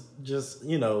 just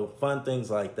fun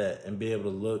things like that, and be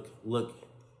able to look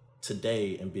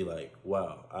today and be like,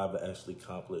 wow, I've actually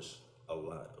accomplished a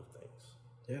lot of things.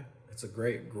 Yeah, it's a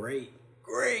great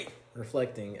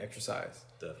reflecting exercise.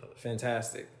 Definitely.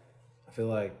 Fantastic. I feel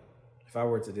like if I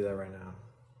were to do that right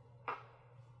now,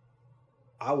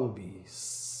 I would be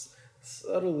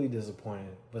subtly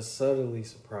disappointed, but subtly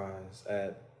surprised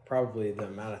at probably the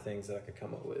amount of things that I could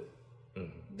come up with.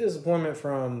 Mm-hmm. Disappointment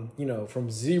from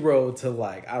 0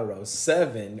 to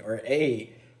 7 or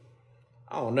 8.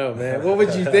 I don't know, man. What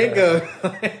would you think of?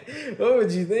 What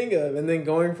would you think of? And then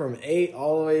going from 8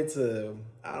 all the way to,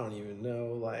 I don't even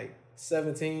know,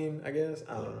 17, I guess.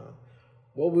 I don't know.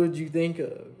 What would you think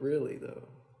of, really, though?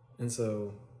 And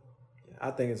so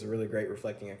I think it's a really great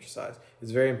reflecting exercise.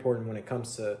 It's very important when it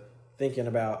comes to thinking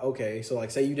about, okay, so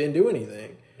say you didn't do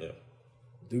anything. Yeah.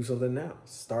 Do something now.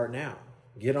 Start now.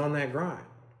 Get on that grind.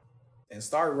 And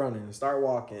start running, start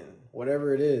walking,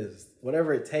 whatever it is,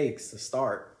 whatever it takes to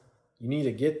start. You need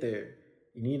to get there.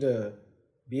 You need to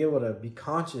be able to be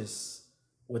conscious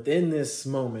within this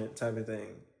moment type of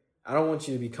thing. I don't want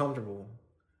you to be comfortable.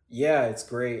 Yeah, it's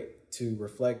great to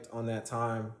reflect on that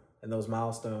time and those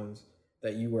milestones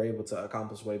that you were able to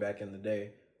accomplish way back in the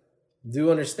day.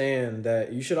 Do understand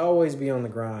that you should always be on the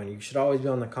grind. You should always be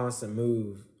on the constant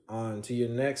move on to your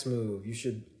next move. You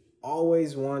should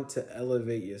always want to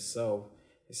elevate yourself.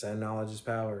 They say knowledge is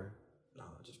power.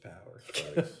 Knowledge is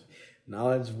power.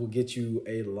 Knowledge will get you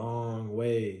a long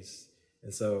ways.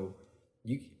 And so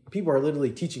people are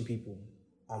literally teaching people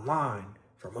online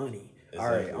for money. Exactly.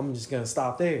 All right, I'm just going to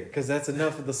stop there because that's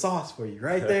enough of the sauce for you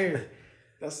right there.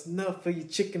 That's enough for your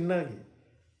chicken nugget.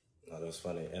 No, that's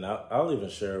funny. And I'll even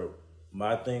share,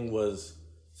 my thing was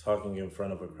talking in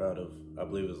front of a crowd of, I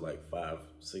believe it was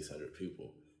 500-600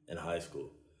 people in high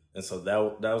school. And so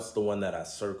that was the one that I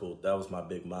circled. That was my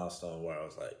big milestone where I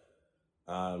was like,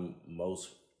 I'm most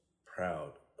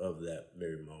proud of that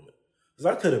very moment. Because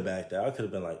I could have backed out. I could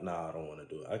have been like, nah, I don't want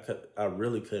to do it. I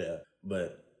really could have.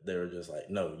 But they were just like,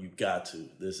 no, you got to.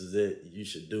 This is it. You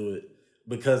should do it.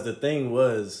 Because the thing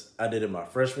was, I did it my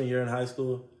freshman year in high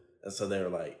school. And so they were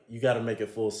like, you got to make it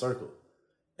full circle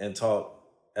and talk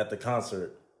at the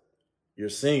concert your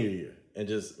senior year and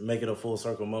just make it a full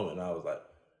circle moment. And I was like,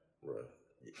 bro,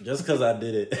 just because I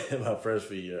did it in my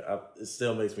freshman year, it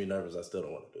still makes me nervous. I still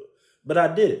don't want to do it. But I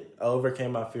did it. I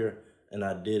overcame my fear and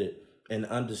I did it. And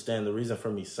understand the reason for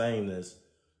me saying this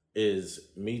is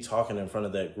me talking in front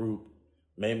of that group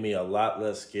made me a lot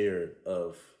less scared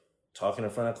of talking in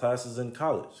front of classes in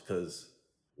college. Because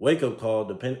wake-up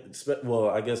call,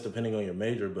 I guess depending on your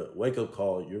major, but wake-up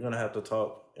call, you're going to have to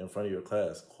talk in front of your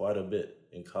class quite a bit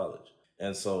in college.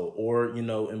 And so, or,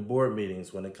 in board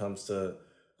meetings when it comes to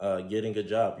getting a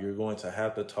job. You're going to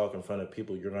have to talk in front of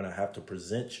people. You're going to have to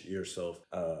present yourself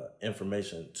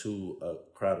information to a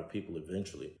crowd of people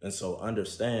eventually. And so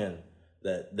understand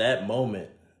that moment,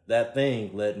 that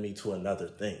thing led me to another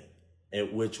thing,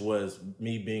 which was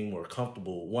me being more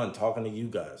comfortable, one, talking to you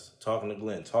guys, talking to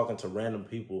Glenn, talking to random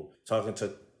people, talking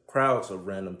to crowds of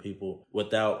random people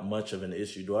without much of an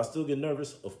issue. Do I still get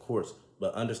nervous? Of course.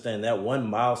 But understand that one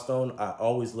milestone, I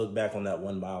always look back on that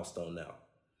one milestone now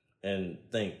and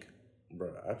think,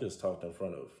 bro, I just talked in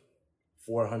front of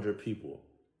 400 people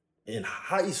in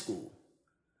high school.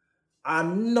 I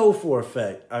know for a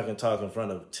fact I can talk in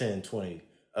front of 10, 20,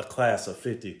 a class of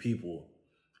 50 people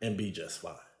and be just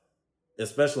fine.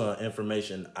 Especially on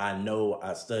information I know,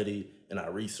 I studied, and I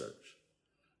researched.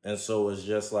 And so it's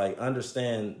just like,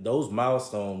 understand those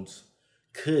milestones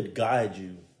could guide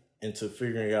you into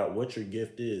figuring out what your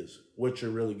gift is, what you're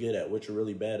really good at, what you're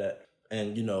really bad at.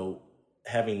 And,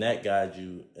 having that guide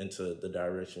you into the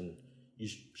direction you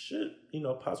should,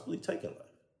 possibly take in life.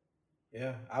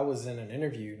 Yeah, I was in an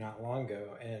interview not long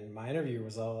ago, and my interviewer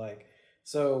was all like,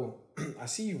 so I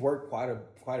see you've worked quite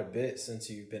a bit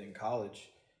since you've been in college.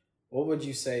 What would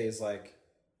you say is like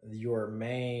your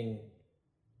main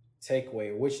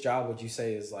takeaway? Which job would you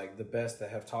say is like the best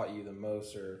that have taught you the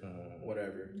most or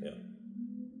whatever? Yeah.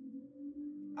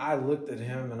 I looked at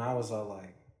him and I was all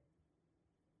like,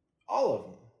 all of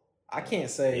them. I can't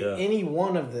say any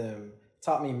one of them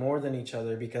taught me more than each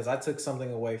other because I took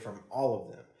something away from all of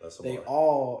them.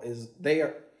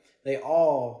 They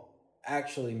all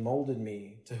actually molded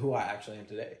me to who I actually am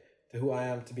today, to who I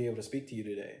am to be able to speak to you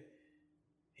today.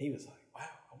 He was like, wow,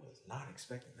 I was not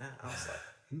expecting that. I was like,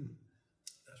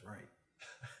 that's right.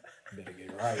 Better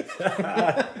get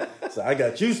right. So I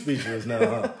got you speechless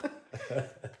now, huh?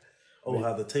 Oh,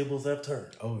 how the tables have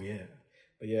turned. Oh, yeah.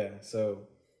 But yeah, so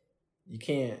you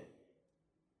can't.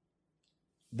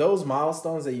 Those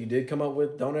milestones that you did come up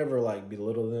with, don't ever like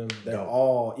belittle them. They're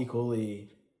all equally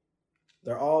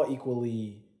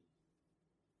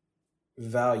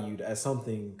valued as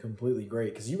something completely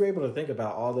great because you were able to think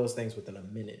about all those things within a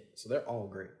minute. So they're all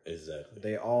great. Exactly.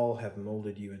 They all have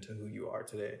molded you into who you are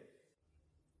today.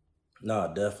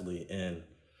 No, definitely. And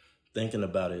thinking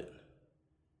about it,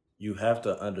 you have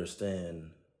to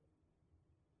understand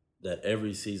that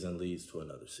every season leads to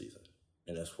another season.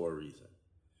 And that's for a reason.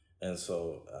 And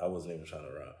so I wasn't even trying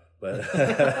to rhyme,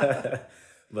 but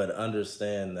but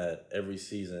understand that every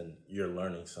season you're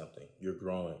learning something, you're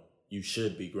growing. You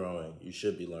should be growing. You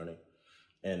should be learning.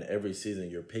 And every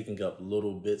season you're picking up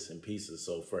little bits and pieces.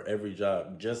 So for every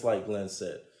job, just like Glenn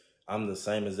said, I'm the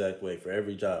same exact way for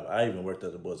every job. I even worked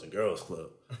at the Boys and Girls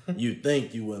Club. You'd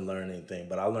think you wouldn't learn anything,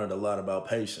 but I learned a lot about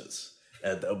patience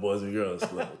at the Boys and Girls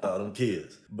Club with all them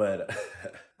kids. But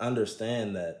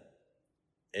understand that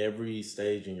every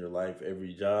stage in your life,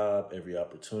 every job, every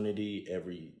opportunity,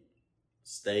 every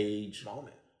stage,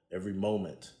 every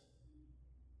moment,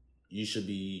 you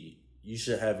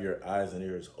should have your eyes and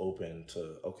ears open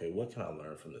to, okay, what can I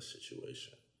learn from this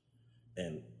situation?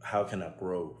 And how can I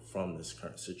grow from this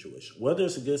current situation? Whether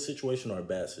it's a good situation or a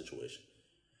bad situation.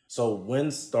 So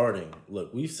when starting,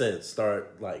 look, we've said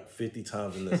start like 50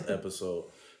 times in this episode,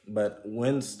 but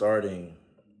when starting,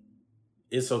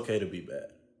 it's okay to be bad.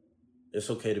 It's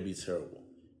okay to be terrible.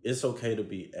 It's okay to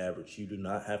be average. You do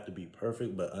not have to be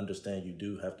perfect, but understand you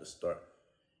do have to start.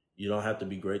 You don't have to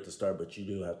be great to start, but you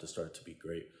do have to start to be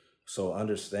great. So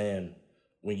understand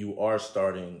when you are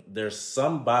starting, there's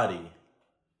somebody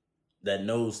that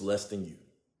knows less than you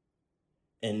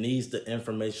and needs the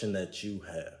information that you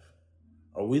have.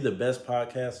 Are we the best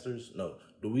podcasters? No.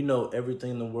 Do we know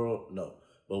everything in the world? No.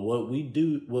 But what we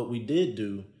did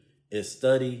do is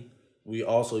study. We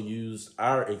also used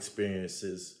our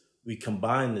experiences. We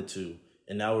combined the two,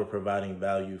 and now we're providing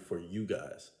value for you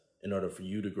guys in order for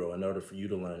you to grow, in order for you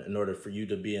to learn, in order for you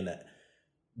to be in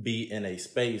a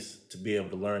space to be able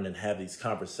to learn and have these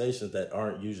conversations that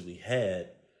aren't usually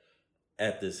had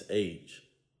at this age,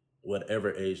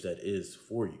 whatever age that is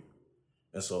for you.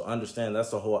 And so understand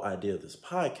that's the whole idea of this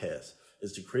podcast,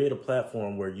 is to create a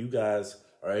platform where you guys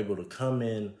are able to come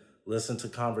in, listen to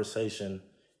conversation,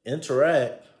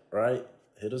 interact, right?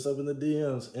 Hit us up in the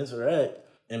DMs, interact,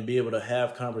 and be able to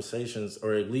have conversations,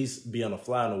 or at least be on a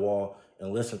fly on the wall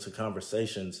and listen to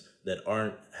conversations that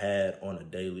aren't had on a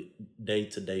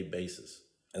day-to-day basis.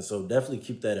 And so definitely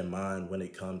keep that in mind when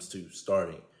it comes to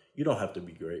starting. You don't have to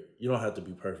be great. You don't have to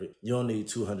be perfect. You don't need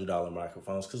 $200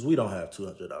 microphones because we don't have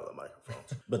 $200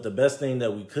 microphones. But the best thing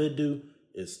that we could do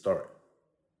is start,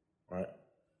 right?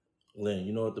 Lynn,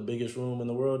 you know what the biggest room in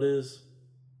the world is?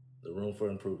 The room for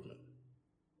improvement.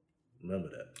 Remember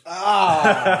that.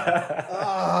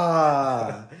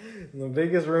 The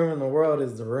biggest room in the world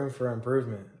is the room for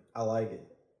improvement. I like it.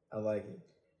 I like it.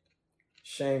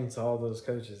 Shame to all those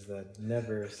coaches that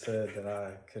never said that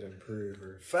I could improve.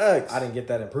 Or Facts. I didn't get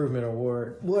that improvement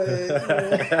award. What?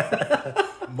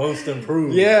 Most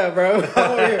improved. Yeah, bro.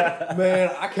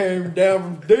 Man, I came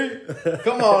down from deep.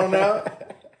 Come on now.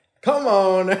 Come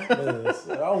on now.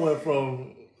 I went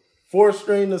from 4th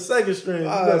string to 2nd string.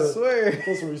 I swear.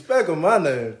 Put some respect on my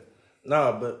name.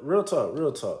 Nah, but real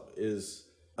talk is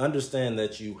understand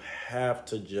that you have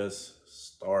to just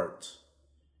start,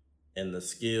 and the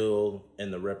skill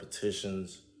and the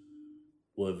repetitions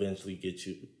will eventually get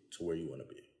you to where you want to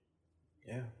be.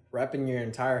 Yeah. Wrapping your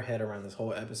entire head around this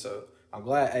whole episode. I'm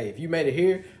glad. Hey, if you made it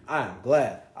here, I am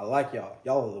glad. I like y'all.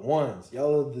 Y'all are the ones.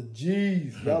 Y'all are the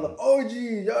G's. Y'all are the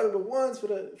OGs. Y'all are the ones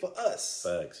for us.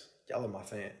 Facts. Y'all are my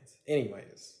fans.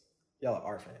 Anyways, y'all are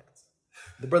our fans.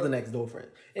 The brother next door friend.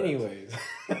 Anyways,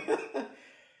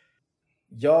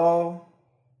 y'all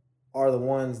are the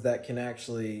ones that can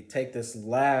actually take this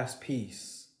last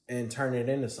piece and turn it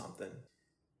into something.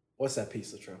 What's that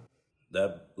piece, Latrell?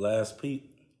 That last piece.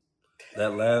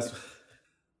 That last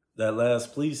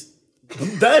piece.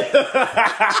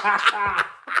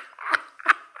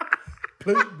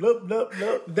 Blup, blup, blup,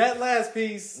 blup. That last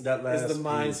piece is the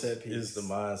mindset piece. Is the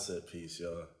mindset piece,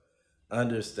 y'all.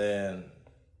 Understand,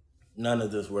 none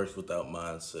of this works without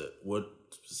mindset. What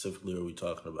specifically are we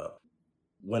talking about?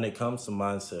 When it comes to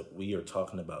mindset, we are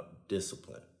talking about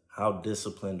discipline. How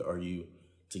disciplined are you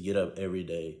to get up every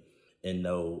day and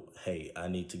know, hey, I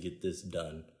need to get this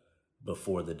done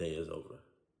before the day is over?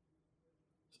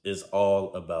 It's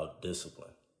all about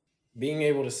discipline. Being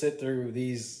able to sit through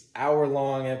these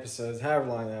hour-long episodes,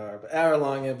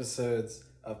 hour-long episodes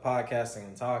of podcasting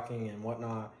and talking and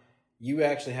whatnot, you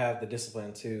actually have the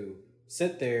discipline to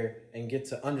sit there and get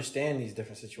to understand these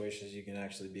different situations you can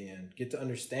actually be in. Get to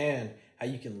understand how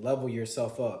you can level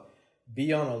yourself up.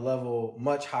 Be on a level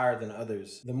much higher than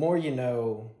others. The more you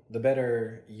know, the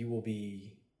better you will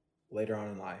be later on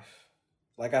in life.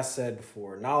 Like I said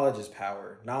before, knowledge is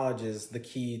power. Knowledge is the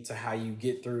key to how you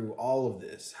get through all of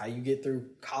this, how you get through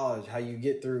college, how you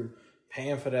get through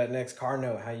paying for that next car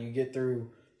note, how you get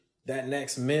through that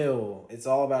next meal. It's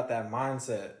all about that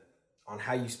mindset on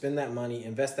how you spend that money,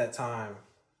 invest that time,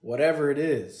 whatever it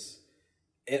is.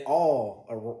 It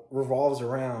all revolves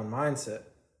around mindset.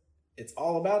 It's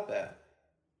all about that.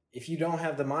 If you don't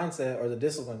have the mindset or the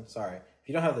discipline, if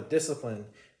you don't have the discipline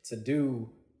to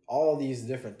do all these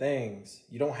different things,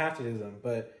 you don't have to do them.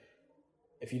 But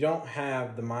if you don't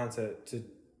have the mindset to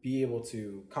be able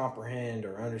to comprehend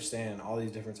or understand all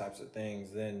these different types of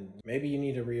things, then maybe you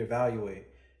need to reevaluate.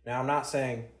 Now, I'm not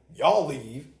saying y'all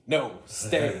leave. No,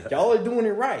 stay. Y'all are doing it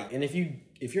right. And if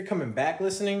you're coming back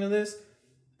listening to this,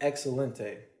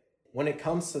 excelente. When it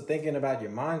comes to thinking about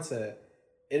your mindset,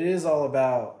 it is all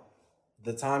about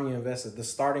the time you invested, the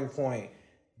starting point,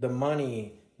 the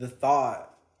money, the thought.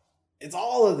 It's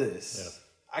all of this.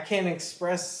 Yeah. I can't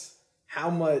express how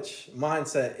much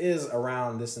mindset is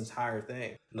around this entire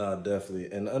thing. No,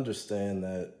 definitely. And understand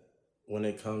that when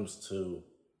it comes to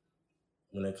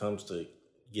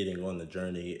getting on the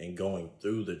journey and going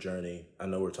through the journey, I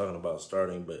know we're talking about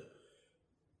starting, but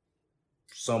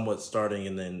somewhat starting,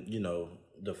 and then,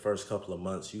 the first couple of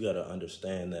months, you got to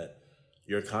understand that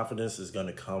your confidence is going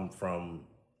to come from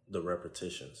the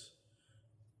repetitions,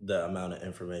 the amount of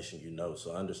information you know.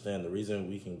 So understand the reason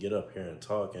we can get up here and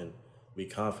talk and be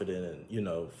confident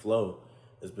and, flow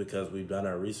is because we've done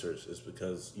our research. It's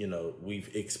because, we've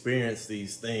experienced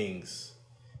these things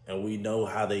and we know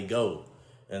how they go.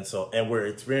 And we're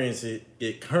experiencing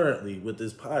it currently with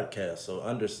this podcast. So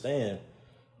understand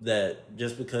that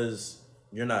just because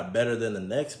you're not better than the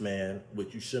next man,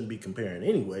 which you shouldn't be comparing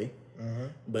anyway,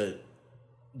 but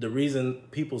the reason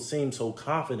people seem so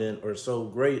confident or so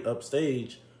great on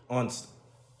stage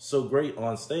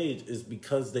is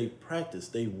because they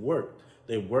practiced, they worked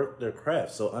their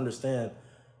craft. So understand,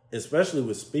 especially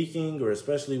with speaking or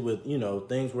especially with,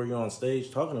 things where you're on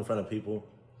stage talking in front of people,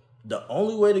 the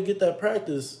only way to get that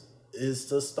practice is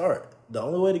to start. The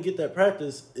only way to get that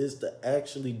practice is to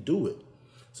actually do it.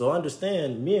 So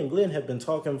understand, me and Glenn have been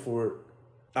talking for,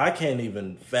 I can't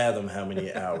even fathom how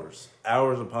many hours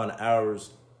upon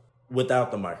hours without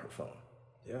the microphone.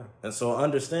 Yeah. And so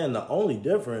understand the only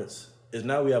difference is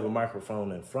now we have a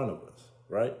microphone in front of us,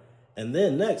 right? And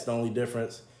then next, the only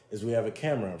difference is we have a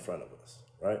camera in front of us,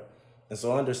 right? And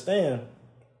so understand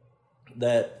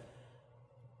that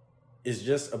it's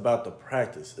just about the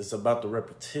practice. It's about the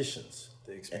repetitions.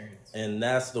 The experience. And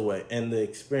that's the way, and the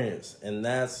experience. And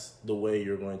that's the way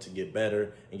you're going to get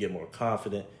better and get more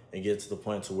confident and get to the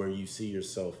point to where you see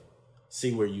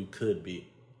where you could be.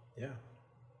 Yeah.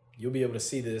 you'll be able to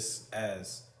see this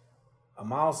as a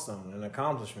milestone, an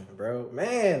accomplishment, bro.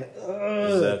 Man,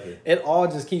 Exactly. It all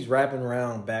just keeps wrapping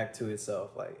around back to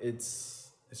itself. Like it's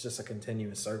just a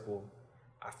continuous circle.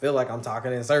 I feel like I'm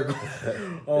talking in circles.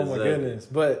 Oh my goodness.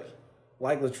 But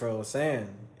like Latrell was saying,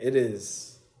 it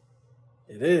is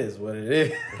what it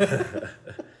is.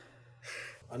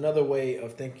 Another way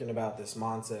of thinking about this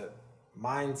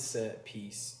mindset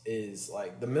piece is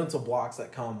like the mental blocks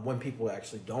that come when people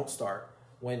actually don't start,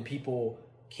 when people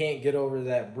can't get over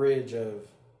that bridge of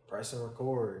pressing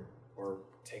record or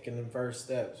taking them first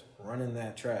steps, running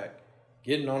that track,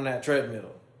 getting on that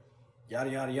treadmill, yada,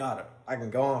 yada, yada. I can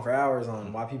go on for hours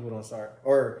on why people don't start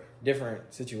or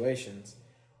different situations.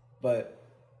 But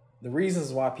the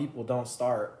reasons why people don't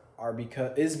start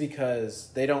is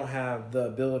because they don't have the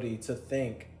ability to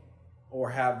think or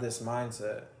have this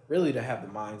mindset, really to have the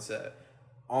mindset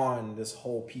on this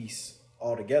whole piece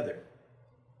altogether.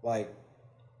 Like,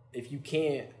 if you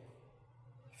can't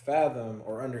fathom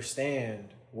or understand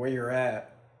where you're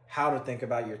at, how to think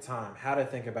about your time, how to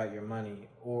think about your money,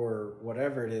 or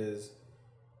whatever it is,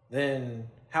 then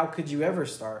how could you ever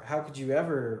start? How could you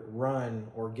ever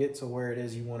run or get to where it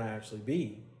is you want to actually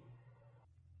be?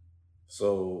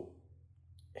 So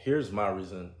here's my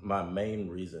main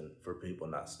reason for people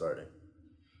not starting.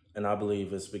 And I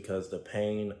believe it's because the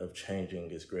pain of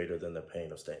changing is greater than the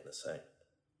pain of staying the same.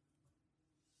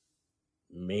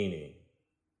 Meaning,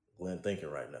 Glenn thinking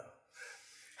right now.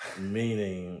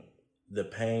 Meaning the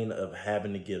pain of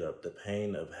having to get up, the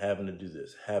pain of having to do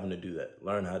this, having to do that,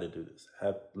 learn how to do this,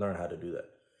 learn how to do that,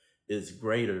 is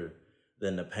greater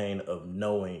than the pain of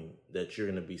knowing that you're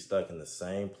going to be stuck in the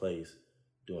same place,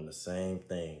 doing the same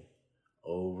thing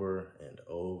over and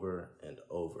over and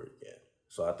over again.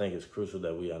 So I think it's crucial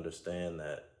that we understand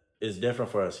that it's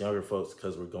different for us younger folks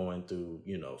because we're going through,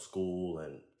 school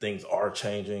and things are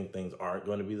changing. Things aren't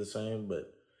going to be the same,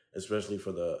 but especially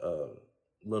for the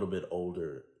little bit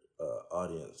older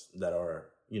audience that are,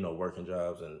 working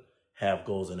jobs and have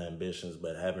goals and ambitions,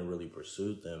 but haven't really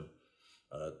pursued them,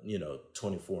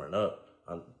 24 and up.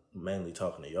 I'm mainly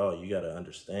talking to y'all. You got to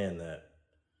understand that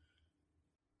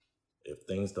if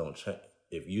things don't change,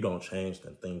 if you don't change,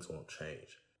 then things won't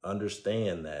change.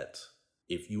 Understand that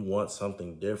if you want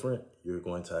something different, you're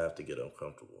going to have to get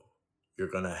uncomfortable. You're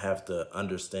going to have to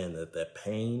understand that that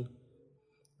pain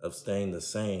of staying the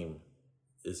same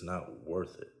is not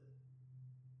worth it.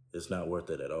 It's not worth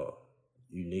it at all.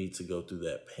 You need to go through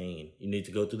that pain. You need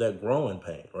to go through that growing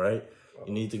pain, right?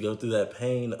 You need to go through that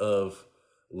pain of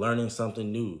learning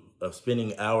something new, of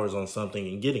spending hours on something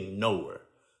and getting nowhere.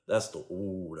 That's the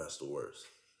worst.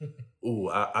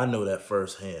 I know that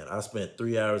firsthand. I spent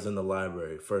 3 hours in the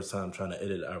library first time trying to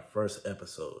edit our first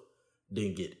episode.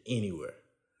 Didn't get anywhere.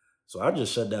 So I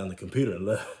just shut down the computer and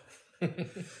left.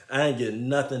 I didn't get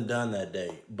nothing done that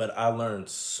day, but I learned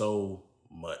so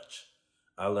much.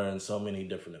 I learned so many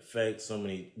different effects, so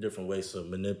many different ways to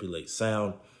manipulate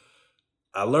sound.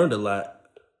 I learned a lot,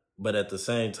 but at the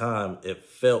same time, it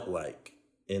felt like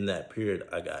in that period,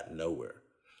 I got nowhere.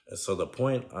 And so the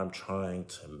point I'm trying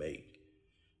to make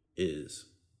is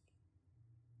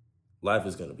life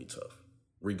is going to be tough,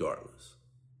 regardless.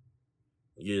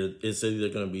 It's either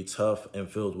going to be tough and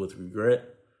filled with regret,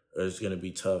 or it's going to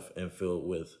be tough and filled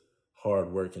with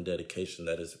hard work and dedication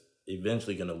that is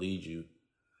eventually going to lead you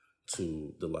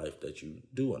to the life that you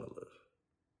do want to live.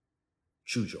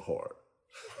 Choose your hard.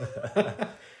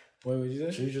 What would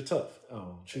you say? Choose your tough.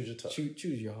 Oh, choose your tough. Choose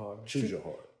your hard. Choose your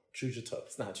hard. Choose your tough.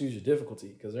 It's not choose your difficulty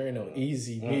because there ain't no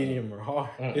easy, medium, or hard.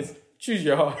 It's choose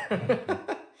your hard.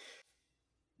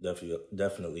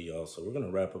 Definitely, y'all. So we're going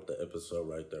to wrap up the episode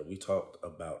right there. We talked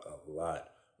about a lot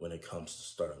when it comes to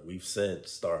starting. We've said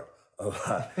start a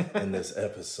lot in this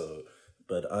episode,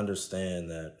 but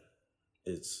understand that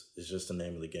it's just the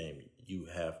name of the game. You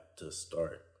have to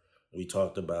start. We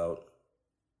talked about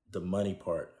the money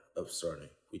part of starting.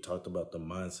 We talked about the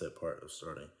mindset part of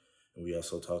starting. And we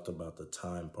also talked about the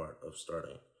time part of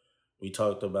starting. We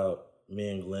talked about me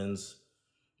and Glenn's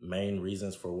main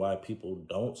reasons for why people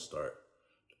don't start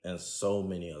and so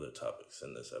many other topics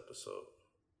in this episode.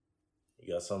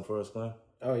 You got something for us, Glenn?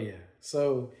 Oh, yeah.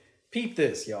 So peep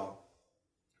this, y'all.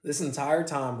 This entire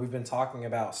time we've been talking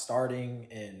about starting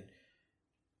and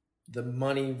the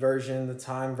money version, the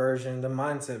time version, the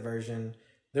mindset version.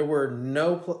 There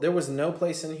was no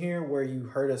place in here where you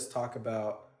heard us talk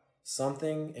about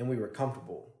something and we were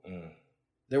comfortable.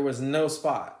 There was no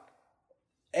spot.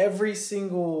 Every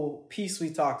single piece we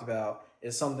talked about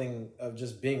is something of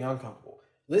just being uncomfortable.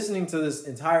 Listening to this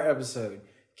entire episode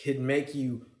could make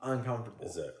you uncomfortable.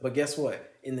 Exactly. But guess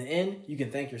what? In the end, you can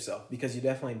thank yourself because you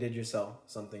definitely did yourself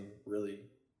something really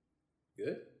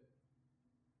good.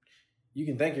 you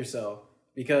can thank yourself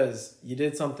because you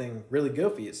did something really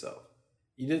good for yourself.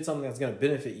 You did something that's going to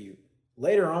benefit you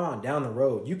later on down the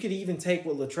road. You could even take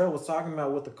what Latrell was talking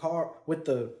about with the car, with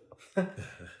the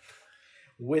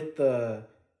with the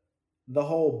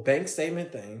whole bank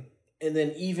statement thing, and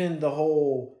then even the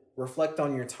whole reflect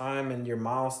on your time and your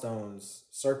milestones,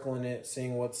 circling it,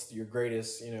 seeing what's your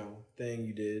greatest, thing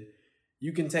you did.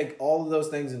 You can take all of those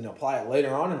things and apply it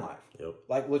later on in life. Yep.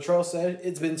 Like Latrell said,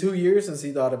 it's been 2 years since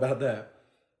he thought about that.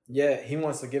 Yet he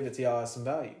wants to give it to y'all as some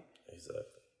value. Exactly.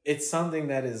 It's something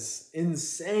that is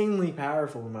insanely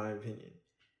powerful, in my opinion.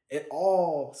 It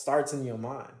all starts in your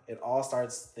mind. It all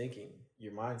starts thinking,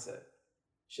 your mindset.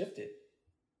 Shift it.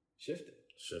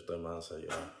 Shift that mindset,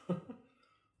 y'all.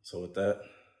 So with that,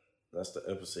 that's the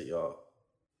episode, y'all.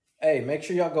 Hey, make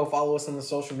sure y'all go follow us on the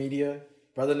social media.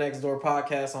 Brother Next Door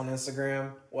Podcast on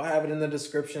Instagram. We'll have it in the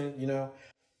description,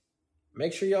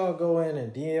 Make sure y'all go in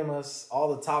and DM us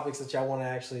all the topics that y'all want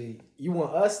you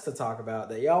want us to talk about,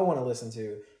 that y'all want to listen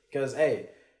to. Because, hey,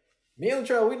 me and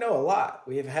Latrell, we know a lot.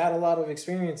 We have had a lot of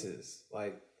experiences.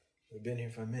 Like, we've been here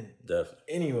for a minute. Definitely.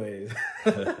 Anyways,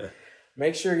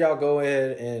 make sure y'all go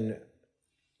ahead and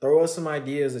throw us some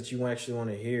ideas that you actually want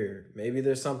to hear. Maybe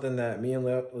there's something that me and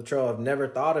Latrell have never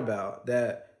thought about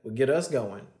that would get us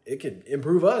going. It could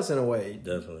improve us in a way.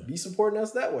 Definitely. Be supporting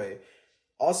us that way.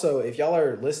 Also, if y'all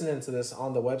are listening to this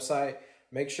on the website,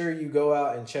 make sure you go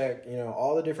out and check,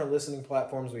 all the different listening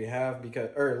platforms we have,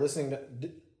 listening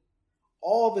to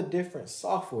all the different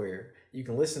software you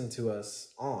can listen to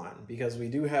us on, because we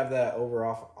do have that over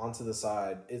off onto the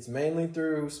side. It's mainly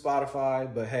through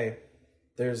Spotify, but hey,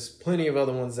 there's plenty of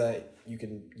other ones that you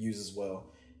can use as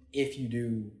well if you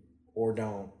do or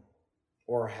don't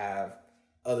or have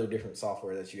other different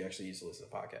software that you actually use to listen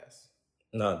to podcasts.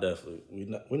 No, definitely.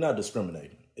 We're not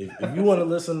discriminating. If you want to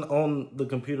listen on the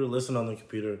computer, listen on the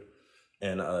computer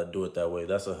and do it that way.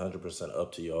 That's 100%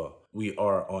 up to y'all. We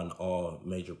are on all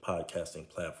major podcasting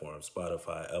platforms: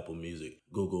 Spotify, Apple Music,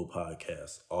 Google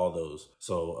Podcasts, all those.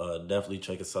 So definitely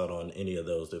check us out on any of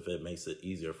those if it makes it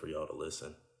easier for y'all to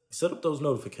listen. Set up those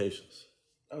notifications.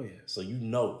 Oh, yeah. So you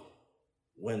know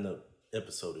when the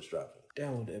episode is dropping.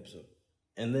 Download the episode.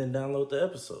 And then download the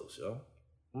episodes, y'all.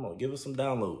 Come on, give us some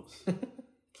downloads.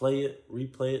 Play it,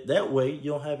 replay it. That way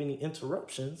you don't have any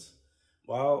interruptions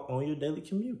while on your daily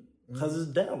commute, because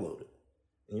it's downloaded.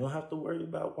 And you don't have to worry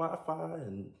about Wi-Fi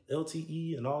and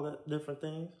LTE and all that different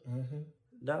things.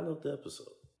 Mm-hmm. Download the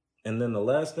episode. And then the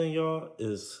last thing, y'all,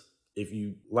 is if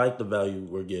you like the value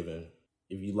we're giving,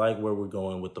 if you like where we're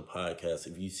going with the podcast,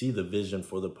 if you see the vision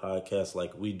for the podcast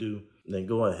like we do, then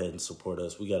go ahead and support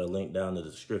us. We got a link down in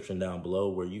the description down below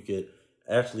where you could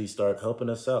actually start helping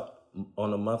us out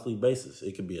on a monthly basis.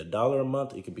 It could be $1 a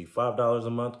month, it could be $5 a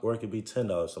month, or it could be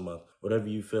 $10 a month. Whatever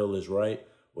you feel is right,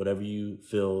 whatever you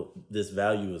feel this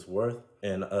value is worth,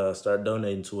 and start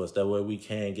donating to us. That way we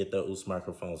can get those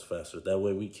microphones faster. That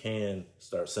way we can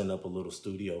start setting up a little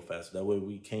studio faster. That way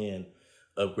we can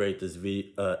upgrade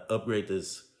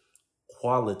this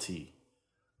quality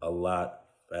a lot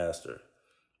faster.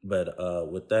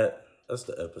 But with that, that's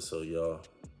the episode, y'all.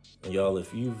 And y'all,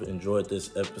 if you've enjoyed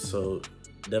this episode,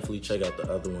 definitely check out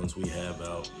the other ones we have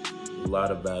out. A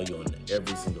lot of value on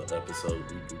every single episode.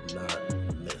 We do not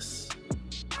miss.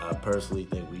 I personally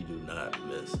think we do not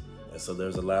miss. And so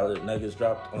there's a lot of nuggets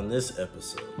dropped on this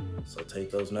episode. So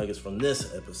take those nuggets from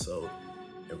this episode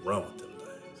and run with them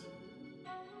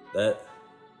things.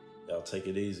 Y'all take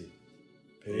it easy.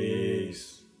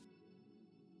 Peace.